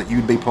ago, that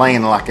you'd be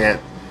playing like that,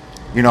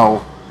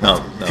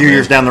 a few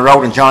years down the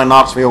road, and Johnny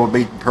Knoxville would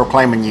be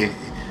proclaiming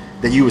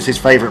that you was his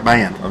favorite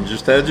band?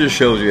 That just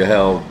shows you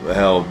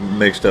how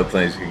mixed up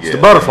things can get. It's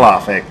the butterfly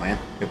effect, man.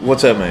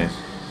 What's that mean?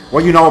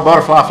 Well, a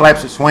butterfly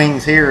flaps its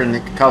wings here, and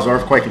it can cause an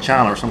earthquake in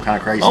China or some kind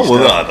of crazy stuff. Oh,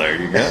 well, there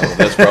you go.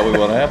 That's probably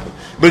what happened.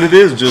 But it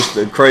is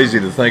just crazy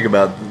to think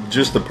about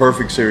just the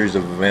perfect series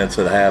of events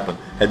that happened.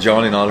 Had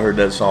Johnny not heard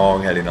that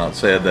song, had he not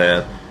said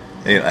that,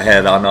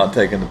 had I not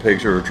taken the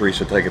picture, or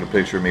Teresa taken a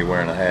picture of me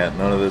wearing a hat,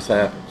 none of this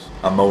happens.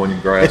 I'm mowing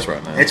grass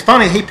right now. It's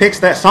funny he picks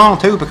that song,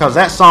 too, because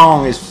that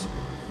song is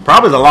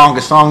probably the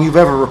longest song you've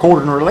ever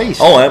recorded and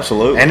released. Oh,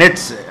 absolutely. And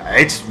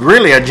it's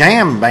really a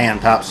jam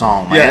band type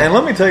song, man. Yeah, and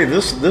let me tell you,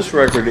 this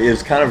record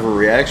is kind of a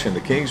reaction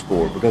to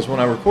Kingsport, because when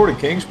I recorded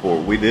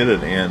Kingsport, we did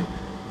it in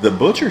the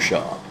butcher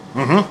shop.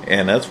 Mm-hmm.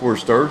 And that's where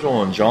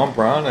Sturgill and John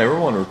Prine,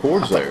 everyone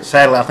records there.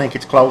 Sadly, I think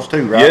it's closed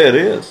too, right? Yeah, it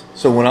is.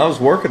 So when I was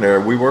working there,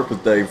 we worked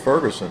with Dave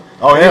Ferguson.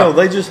 Oh, yeah.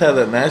 They just have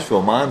that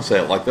Nashville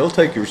mindset. Like, they'll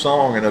take your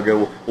song and they'll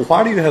go, well,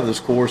 why do you have this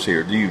chorus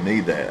here? Do you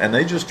need that? And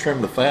they just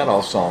trim the fat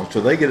off songs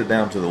till they get it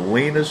down to the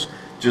leanest,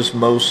 just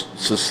most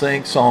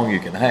succinct song you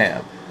can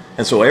have.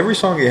 And so every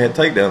song you had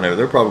take down there,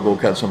 they're probably going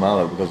to cut some out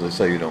of it because they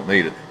say you don't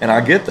need it. And I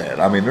get that.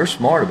 I mean, they're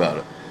smart about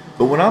it.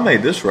 But when I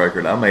made this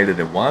record, I made it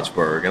in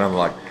Whitesburg, and I'm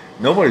like,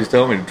 nobody's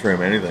telling me to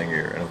trim anything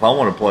here. And if I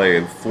want to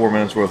play 4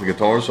 minutes worth of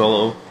guitar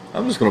solo,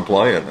 I'm just going to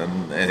play it,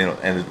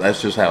 and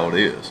that's just how it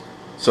is.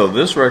 So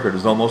this record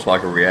is almost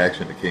like a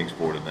reaction to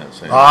Kingsport in that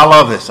sense. Oh, I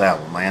love this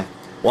album, man.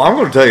 Well, I'm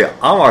going to tell you,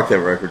 I like that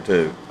record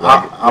too.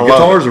 I the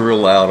guitars are real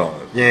loud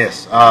on it.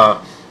 Yes.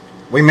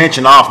 We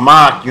mentioned off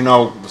mic,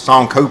 the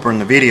song Cooper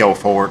and the video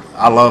for it.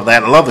 I love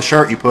that. I love the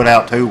shirt you put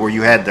out too, where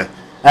you had the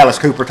Alice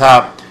Cooper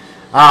type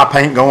eye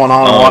paint going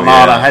on and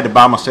whatnot. Yeah. I had to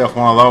buy myself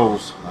one of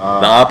those. The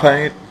eye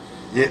paint?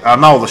 Yeah, I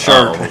know the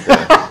shirt. Oh, okay.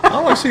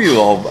 I like to see you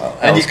all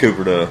Alice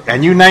Cooper to.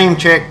 And you name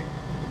check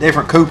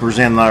different Coopers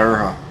in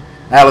there.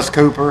 Alice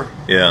Cooper.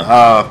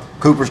 Yeah.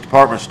 Cooper's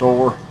Department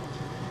Store.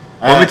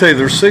 Let me tell you,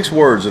 there's 6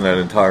 words in that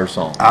entire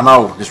song. I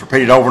know. Just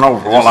repeated over and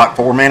over for like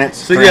 4 minutes?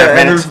 So yeah,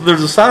 and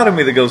there's a side of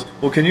me that goes,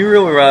 well, can you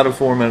really write a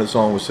 4-minute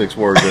song with 6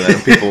 words in it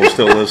and people will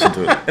still listen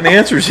to it? And the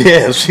answer is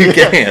yes, you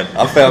can.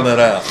 I found that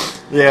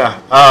out.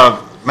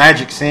 Yeah.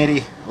 Magic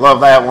City.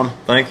 Love that one.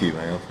 Thank you,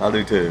 man. I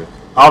do too.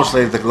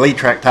 Obviously, the lead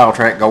track, title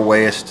track, Go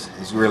West,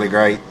 is really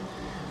great.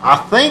 I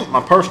think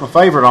my personal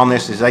favorite on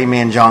this is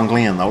Amen John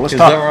Glenn, though. Is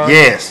that right?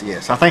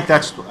 Yes. I think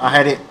I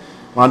had it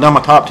when I done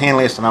my top 10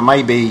 list, and I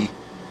may be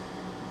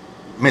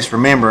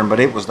misremembering, but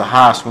it was the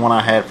highest one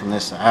I had from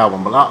this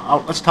album.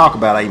 But let's talk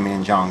about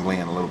Amen John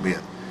Glenn a little bit.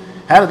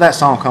 How did that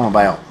song come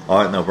about?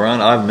 All right, now,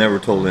 Brian, I've never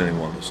told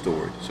anyone the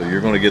story, so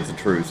you're going to get the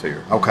truth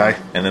here. Okay.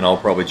 And then I'll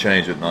probably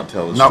change it and not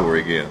tell the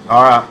story again.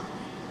 All right.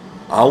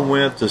 I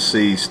went to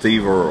see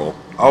Steve Earle.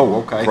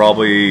 Oh, okay.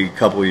 Probably a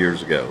couple of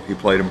years ago. He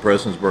played in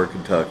Prestonsburg,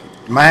 Kentucky.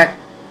 Mac?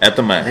 At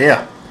the Mac.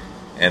 Yeah.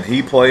 and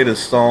he played a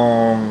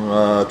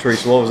song.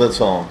 Teresa, what was that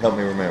song? Help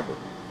me remember.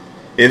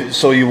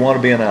 So You Want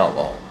to Be an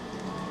Outlaw.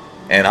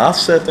 And I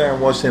sat there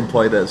and watched him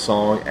play that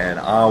song, and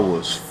I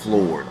was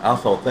floored. I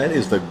thought, that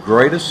is the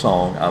greatest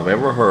song I've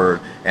ever heard,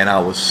 and I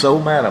was so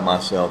mad at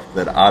myself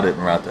that I didn't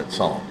write that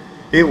song.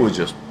 It was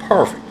just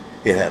perfect.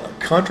 It had a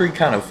country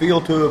kind of feel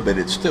to it, but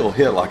it still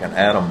hit like an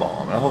atom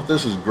bomb. And I thought,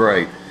 this is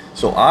great.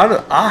 So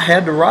I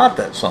had to write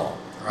that song.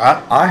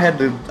 Right. I had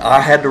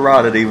to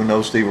write it, even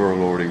though Steve Earle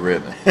had already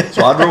written it.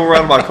 So I drove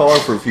around in my car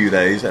for a few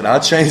days, and I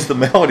changed the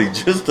melody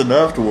just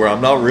enough to where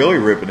I'm not really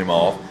ripping him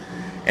off.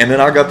 And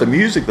then I got the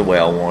music the way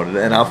I wanted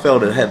it, and I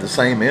felt it had the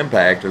same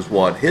impact as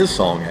what his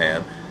song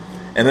had.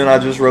 And then I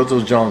just wrote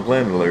those John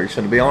Glenn lyrics.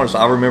 And to be honest,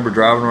 I remember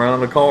driving around in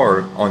the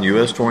car on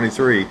US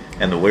 23,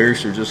 and the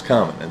lyrics are just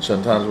coming. And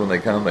sometimes when they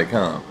come, they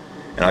come.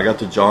 And I got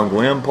the John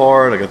Glenn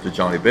part, I got the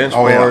Johnny Bench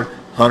part. Yeah.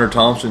 Hunter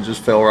Thompson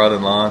just fell right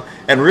in line.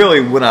 And really,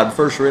 when I'd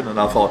first written it,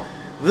 I thought,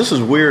 this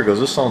is weird because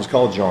this song's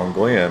called John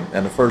Glenn,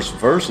 and the first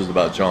verse is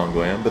about John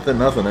Glenn, but then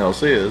nothing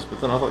else is.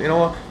 But then I thought, you know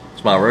what?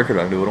 It's my record.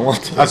 I can do what I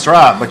want to. That's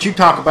right. But you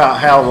talk about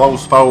how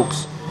those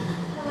folks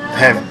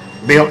have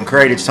built and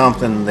created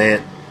something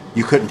that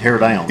you couldn't tear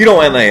down. You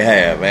know, and they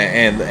have.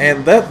 And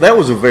that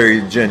was a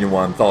very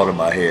genuine thought in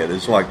my head.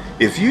 It's like,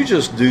 if you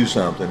just do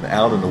something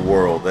out in the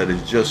world that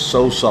is just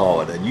so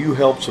solid, and you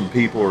help some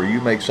people or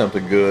you make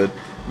something good,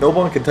 no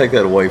one can take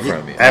that away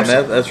from you.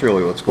 Absolutely. And that's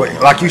really what's going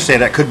on. Like you said,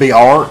 that could be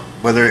art,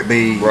 whether it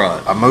be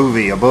a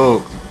movie, a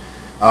book,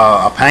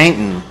 a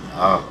painting,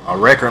 a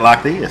record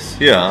like this.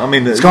 Yeah, I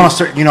mean, it's going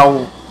to, you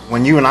know,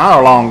 when you and I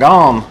are long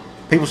gone,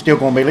 people still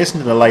going to be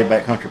listening to the Laid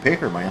Back Country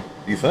Picker, man.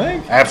 You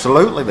think?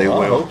 Absolutely, they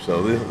will. I hope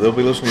so. They'll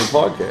be listening to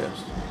your podcast.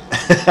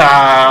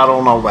 I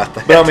don't know about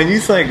that. But I mean, you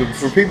think,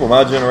 for people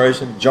my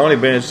generation, Johnny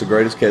Bennett's the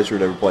greatest catcher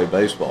that ever played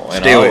baseball,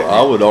 and Still,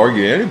 I would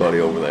argue anybody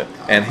over that.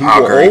 And he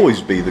will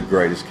always be the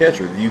greatest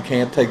catcher. You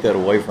can't take that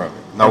away from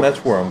him. Nope. And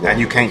that's where I'm going. And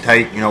you can't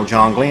take, you know,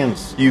 John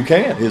Glenn's. You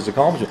can't. His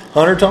accomplishment.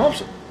 Hunter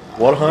Thompson.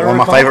 What Hunter? One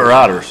of my favorite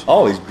riders.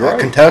 Oh, he's great.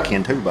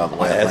 Kentuckian too, by the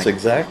way. That's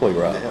exactly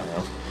right.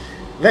 Yeah.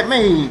 Let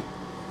me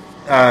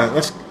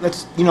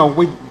let's you know,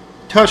 we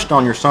touched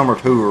on your summer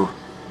tour.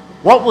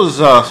 What was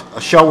a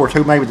show or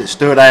two maybe that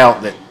stood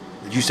out that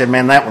you said,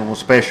 man, that one was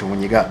special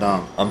when you got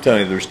done? I'm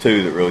telling you, there's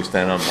two that really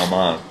stand out in my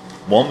mind.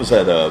 One was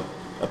at a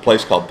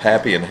place called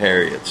Pappy and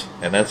Harriet's,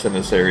 and that's in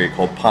this area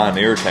called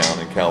Pioneer Town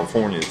in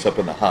California. It's up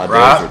in the high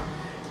desert.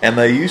 And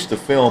they used to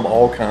film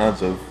all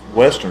kinds of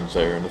westerns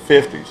there in the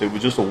 50s. It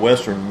was just a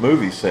western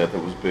movie set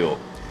that was built.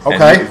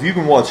 Okay. And if you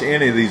can watch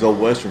any of these old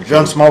western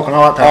shows, Gunsmoke and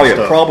all that type of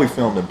stuff. Probably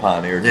filmed in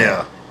Pioneer Town.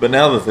 Yeah. But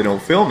now that they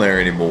don't film there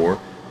anymore,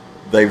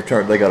 they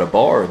got a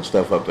bar and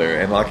stuff up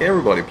there, and like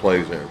everybody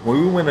plays there. When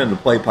we went in to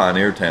play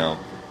Pioneer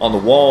Town, on the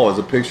wall is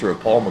a picture of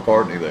Paul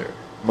McCartney there.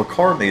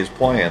 McCartney is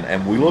playing,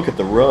 and we look at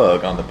the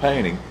rug on the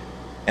painting,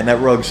 and that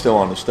rug's still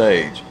on the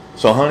stage.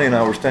 So Honey and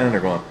I were standing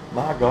there going,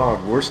 my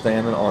God, we're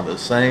standing on the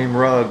same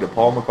rug that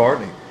Paul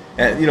McCartney.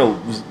 And, you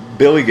know,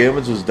 Billy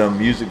Gibbons has done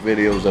music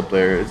videos up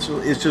there.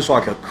 It's just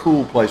like a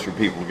cool place for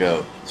people to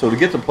go. So to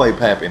get to play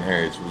Pappy and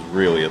Harriet's was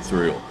really a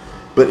thrill.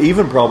 But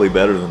even probably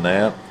better than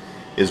that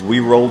is we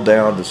rolled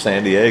down to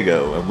San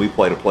Diego, and we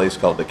played a place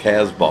called the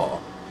Casbah.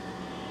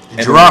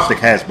 Did you rock the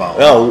Casbah?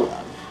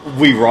 Oh,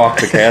 we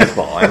rocked the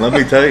Casbah. And let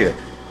me tell you,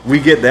 we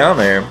get down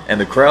there,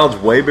 and the crowd's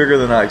way bigger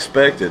than I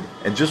expected.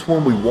 And just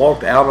when we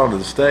walked out onto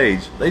the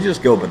stage, they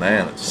just go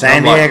bananas.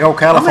 San Diego,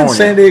 California. I'm in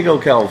San Diego,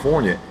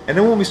 California. And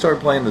then when we started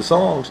playing the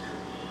songs,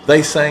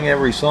 they sang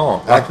every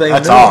song. Like they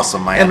That's knew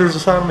awesome, it. man. And there's a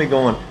side of me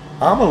going,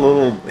 I'm a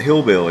little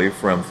hillbilly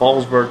from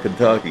Fallsburg,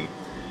 Kentucky.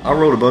 I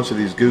wrote a bunch of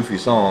these goofy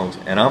songs,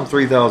 and I'm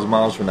 3,000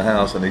 miles from the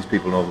house, and these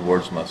people know the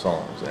words to my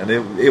songs. And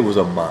it was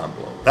a mind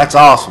blow. That's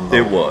awesome, though.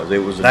 It was. It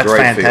was a That's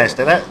great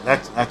fantastic. feeling.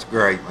 That's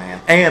great, man.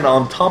 And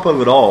on top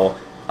of it all,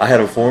 I had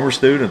a former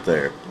student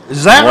there.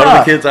 Is that One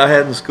right? of the kids I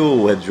had in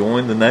school had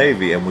joined the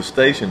Navy and was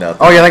stationed out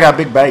there. Oh, yeah, they got a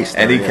big base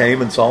there, And he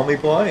came and saw me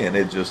play, and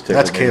it just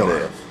tickled That's me killer.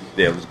 to death.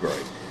 Yeah, it was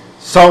great.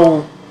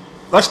 So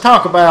let's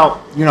talk about,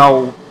 you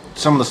know,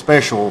 some of the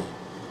special,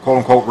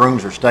 quote-unquote,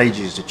 rooms or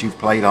stages that you've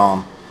played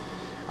on.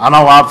 I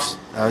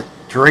know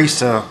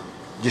Teresa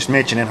just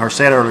mentioned in her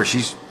set earlier,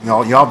 she's, you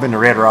know, y'all been to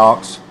Red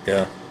Rocks.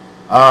 Yeah.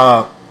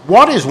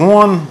 What is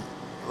one,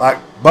 like,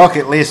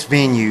 bucket list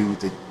venue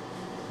that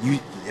you,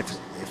 if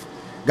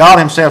God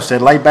himself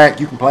said, lay back,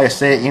 you can play a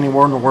set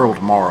anywhere in the world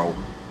tomorrow,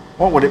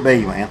 what would it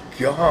be, man?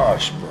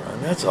 Gosh,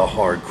 Brian, that's a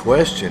hard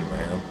question,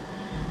 man.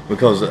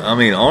 Because, I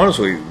mean,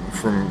 honestly,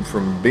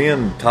 from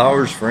being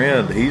Tyler's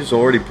friend, he's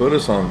already put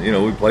us on, you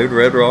know, we played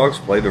Red Rocks,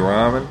 played the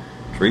Ryman.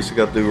 Teresa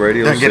got through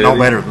Radio Doesn't City. get no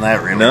better than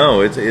that, really.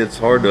 No, it's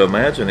hard to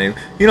imagine. And,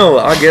 you know,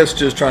 I guess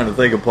just trying to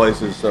think of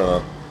places,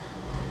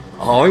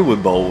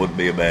 Hollywood Bowl wouldn't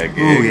be a bad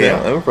gig. Ooh,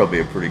 yeah. That would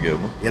probably be a pretty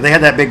good one. Yeah, they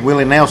had that big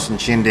Willie Nelson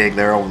shindig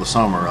there over the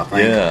summer, I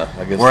think. Yeah,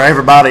 I guess. Where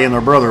everybody and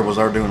their brother was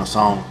there doing a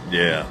song.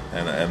 Yeah,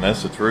 and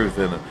that's the truth,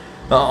 isn't it?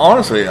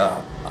 Honestly,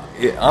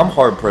 I'm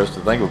hard pressed to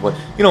think of a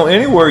place. You know,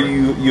 anywhere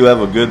you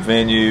have a good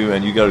venue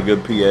and you got a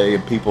good PA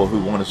and people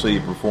who want to see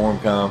you perform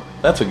come,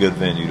 that's a good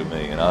venue to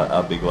me, and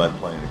I'd be glad to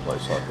play any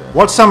place like that.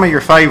 What's some of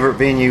your favorite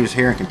venues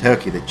here in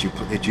Kentucky that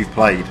you've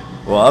played?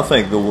 Well, I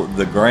think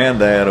the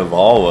granddad of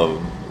all of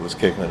them was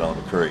Kicking It on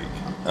the Creek.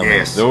 I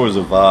mean, there was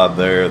a vibe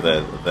there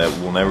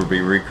that will never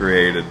be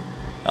recreated.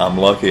 I'm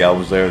lucky I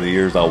was there the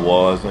years I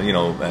was, you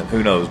know, and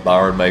who knows,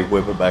 Byron may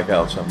whip it back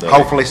out someday.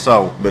 Hopefully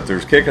so. But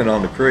there's Kicking It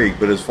on the Creek.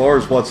 But as far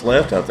as what's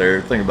left out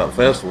there, think about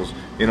festivals,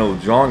 you know,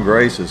 John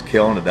Grace is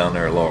killing it down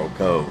there at Laurel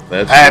Cove.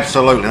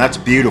 Absolutely. That's a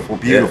beautiful,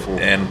 beautiful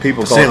and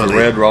people facility. call it the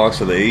Red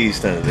Rocks of the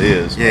East, and it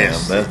is.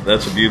 Yes. Man.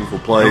 That's a beautiful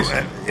place.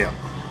 Yeah.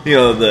 You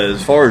know,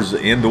 as far as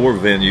the indoor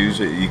venues,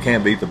 you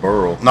can't beat the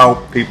Burl.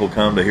 No. People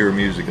come to hear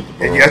music at the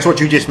Burl. That's what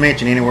you just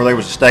mentioned, anywhere there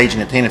was a stage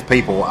and attentive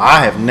people.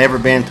 I have never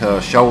been to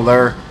a show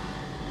there,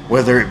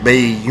 whether it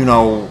be, you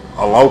know,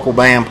 a local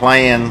band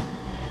playing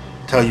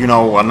to, you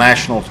know, a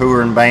national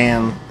touring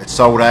band that's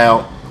sold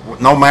out.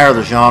 No matter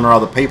the genre,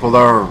 the people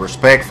there are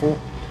respectful.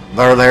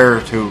 They're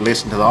there to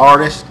listen to the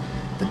artist,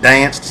 to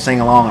dance, to sing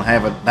along, and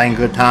have a dang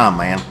good time,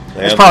 man.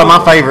 It's probably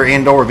my favorite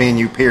indoor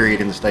venue, period,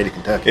 in the state of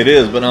Kentucky. It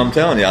is, but I'm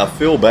telling you, I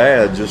feel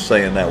bad just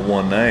saying that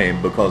one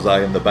name because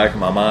in the back of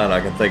my mind,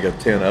 I can think of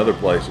 10 other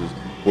places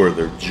where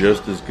they're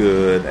just as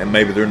good, and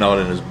maybe they're not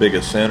in as big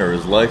a center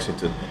as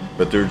Lexington,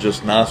 but they're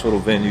just nice little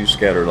venues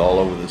scattered all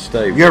over the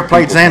state. You ever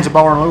played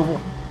Zanzibar in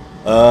Louisville?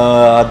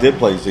 I did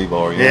play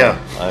Z-Bar,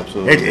 yeah.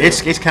 Absolutely.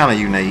 It's kind of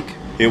unique.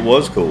 It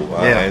was cool.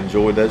 I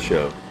enjoyed that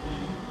show.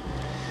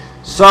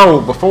 So,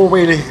 before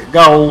we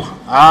go,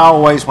 I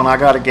always, when I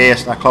got a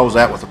guest, I close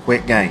out with a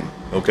quick game.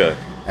 Okay.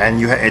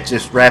 And it's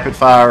just rapid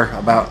fire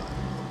about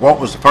what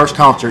was the first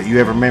concert you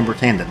ever remember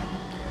attending?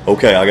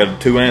 Okay, I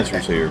got 2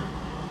 answers here.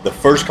 The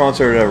first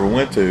concert I ever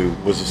went to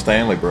was the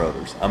Stanley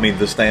Brothers. I mean,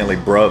 the Stanley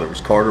Brothers.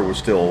 Carter was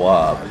still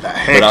alive.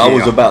 But I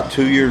was about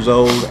 2 years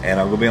old, and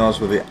I'm going to be honest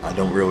with you, I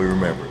don't really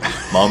remember it.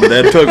 Mom and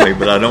Dad took me,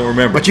 but I don't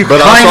remember. But you I saw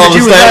that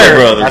you the were Stanley there.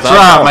 Brothers. That's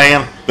right,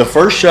 man. The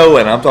first show,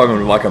 and I'm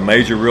talking like a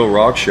major real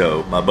rock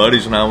show, my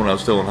buddies and I, when I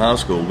was still in high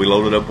school, we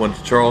loaded up, went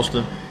to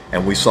Charleston,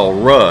 and we saw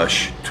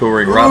Rush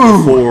touring right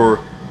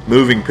before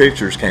Moving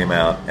Pictures came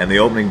out, and the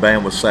opening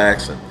band was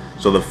Saxon.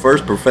 So the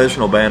first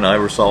professional band I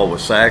ever saw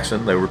was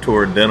Saxon. They were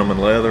touring Denim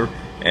and Leather,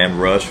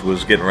 and Rush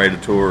was getting ready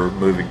to tour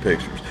Moving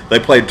Pictures. They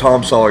played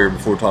Tom Sawyer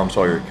before Tom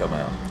Sawyer had come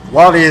out.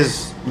 What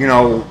is, you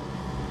know,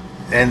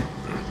 and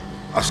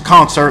a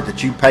concert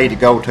that you paid to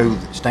go to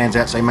that stands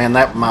out and say, man,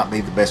 that might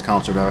be the best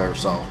concert I ever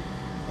saw?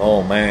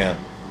 Oh, man.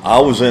 I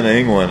was in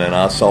England, and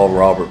I saw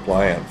Robert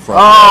Plant.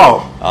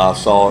 I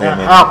saw him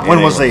in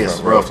when was this,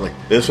 roughly?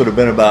 This would have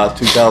been about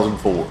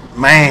 2004.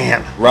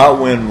 Man. Right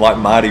when, like,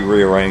 Mighty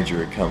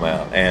Rearranger had come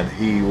out, and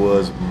he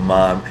was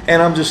mine.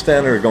 And I'm just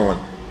standing there going,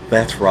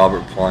 that's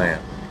Robert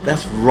Plant.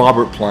 That's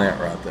Robert Plant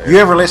right there. You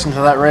ever listen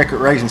to that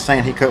record, Raising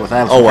Sand, he cut with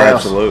Alice Oh, Krauss?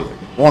 absolutely.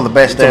 One of the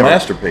best It's ever. a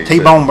masterpiece.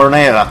 T-Bone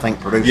Burnett, I think,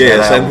 produced that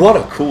Yes, album. and what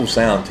a cool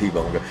sound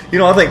T-Bone got. You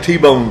know, I think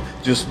T-Bone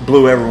just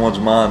blew everyone's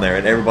mind there,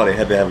 and everybody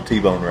had to have a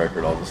T-Bone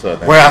record all of a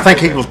sudden. Well, I think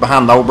he was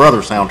behind the Old Brother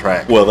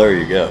soundtrack. Well, there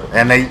you go.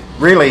 And they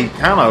really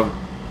kind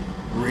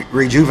of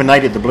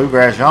rejuvenated the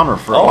bluegrass genre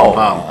for a long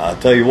time. I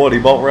tell you what, he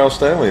bought Ralph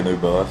Stanley a new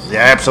bus.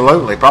 Yeah,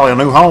 absolutely. Probably a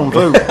new home,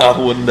 too. I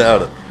wouldn't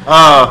doubt it.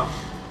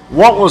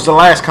 What was the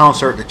last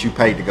concert that you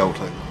paid to go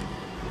to?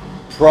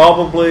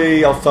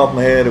 Probably, off the top of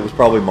my head, it was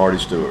probably Marty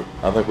Stewart.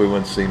 I think we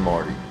went to see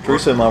Marty.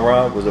 Teresa, am I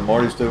right? Was it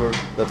Marty Stewart?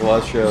 Is that the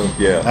last show?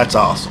 Yeah. That's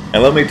awesome.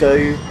 And let me tell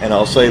you, and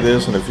I'll say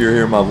this, and if you're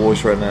hearing my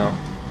voice right now,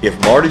 if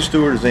Marty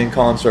Stewart is in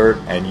concert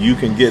and you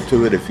can get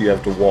to it if you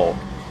have to walk,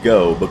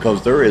 go,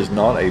 because there is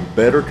not a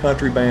better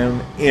country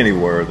band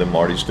anywhere than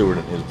Marty Stewart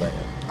and his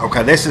band.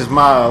 Okay, this is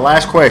my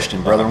last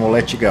question, brother, and we'll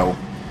let you go.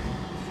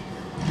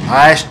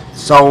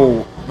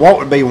 So what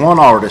would be one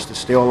artist that's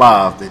still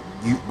alive that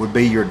would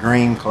be your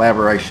dream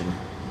collaboration?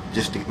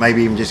 Just to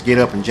maybe even just get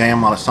up and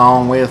jam on a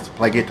song with,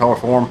 play guitar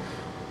for them,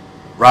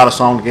 write a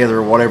song together,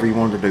 or whatever you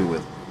wanted to do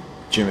with them.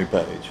 Jimmy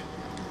Page.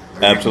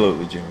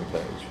 Absolutely Jimmy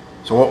Page.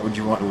 So what would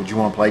you want? Would you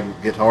want to play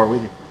guitar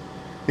with you?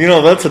 You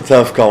know, that's a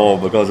tough call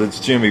because it's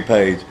Jimmy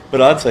Page.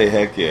 But I'd say,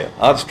 heck yeah.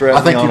 I'd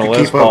strap me on a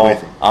Les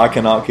Paul. I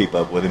cannot keep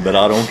up with him, but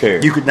I don't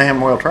care. You could damn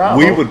well try.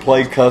 We would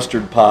play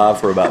Custard Pie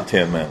for about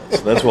 10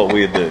 minutes. That's what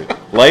we'd do.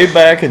 Laid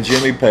Back and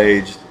Jimmy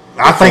Page.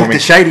 I think the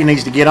Shady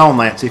needs to get on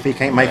that and see if he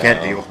can't make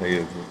that deal.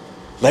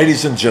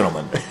 Ladies and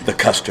gentlemen, the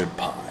Custard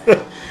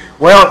Pie.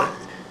 Well,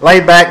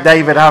 Laid Back,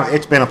 David,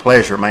 it's been a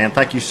pleasure, man.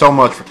 Thank you so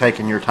much for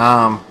taking your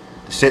time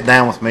to sit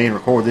down with me and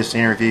record this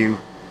interview.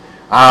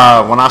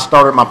 When I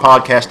started my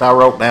podcast, I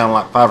wrote down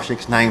like 5 or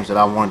 6 names that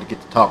I wanted to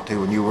get to talk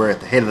to, and you were at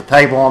the head of the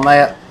table on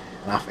that,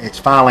 and it's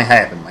finally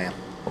happened, man.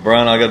 Well,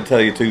 Brian, I got to tell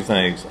you 2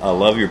 things. I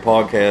love your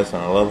podcast, and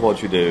I love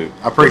what you do.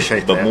 I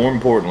appreciate that. But more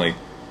importantly,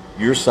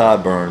 your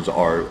sideburns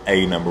are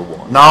number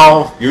one.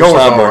 No, Your yours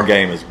sideburn are.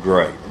 game is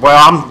great.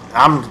 Well,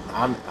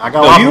 I got a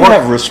No, lot you of work.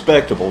 have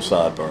respectable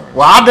sideburns.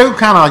 Well, I do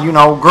kind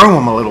of, groom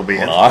them a little bit.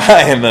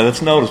 And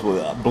that's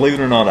noticeable. Believe it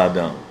or not, I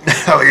don't.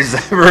 Oh, is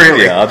that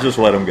really? Yeah, I'll just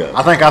let them go.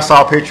 I think I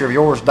saw a picture of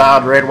yours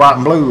dyed red, white,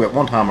 and blue at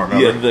one time or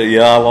another.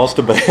 Yeah, I lost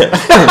a bet.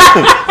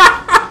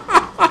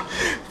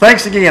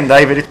 Thanks again,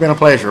 David. It's been a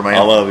pleasure, man.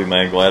 I love you,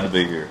 man. Glad to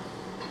be here.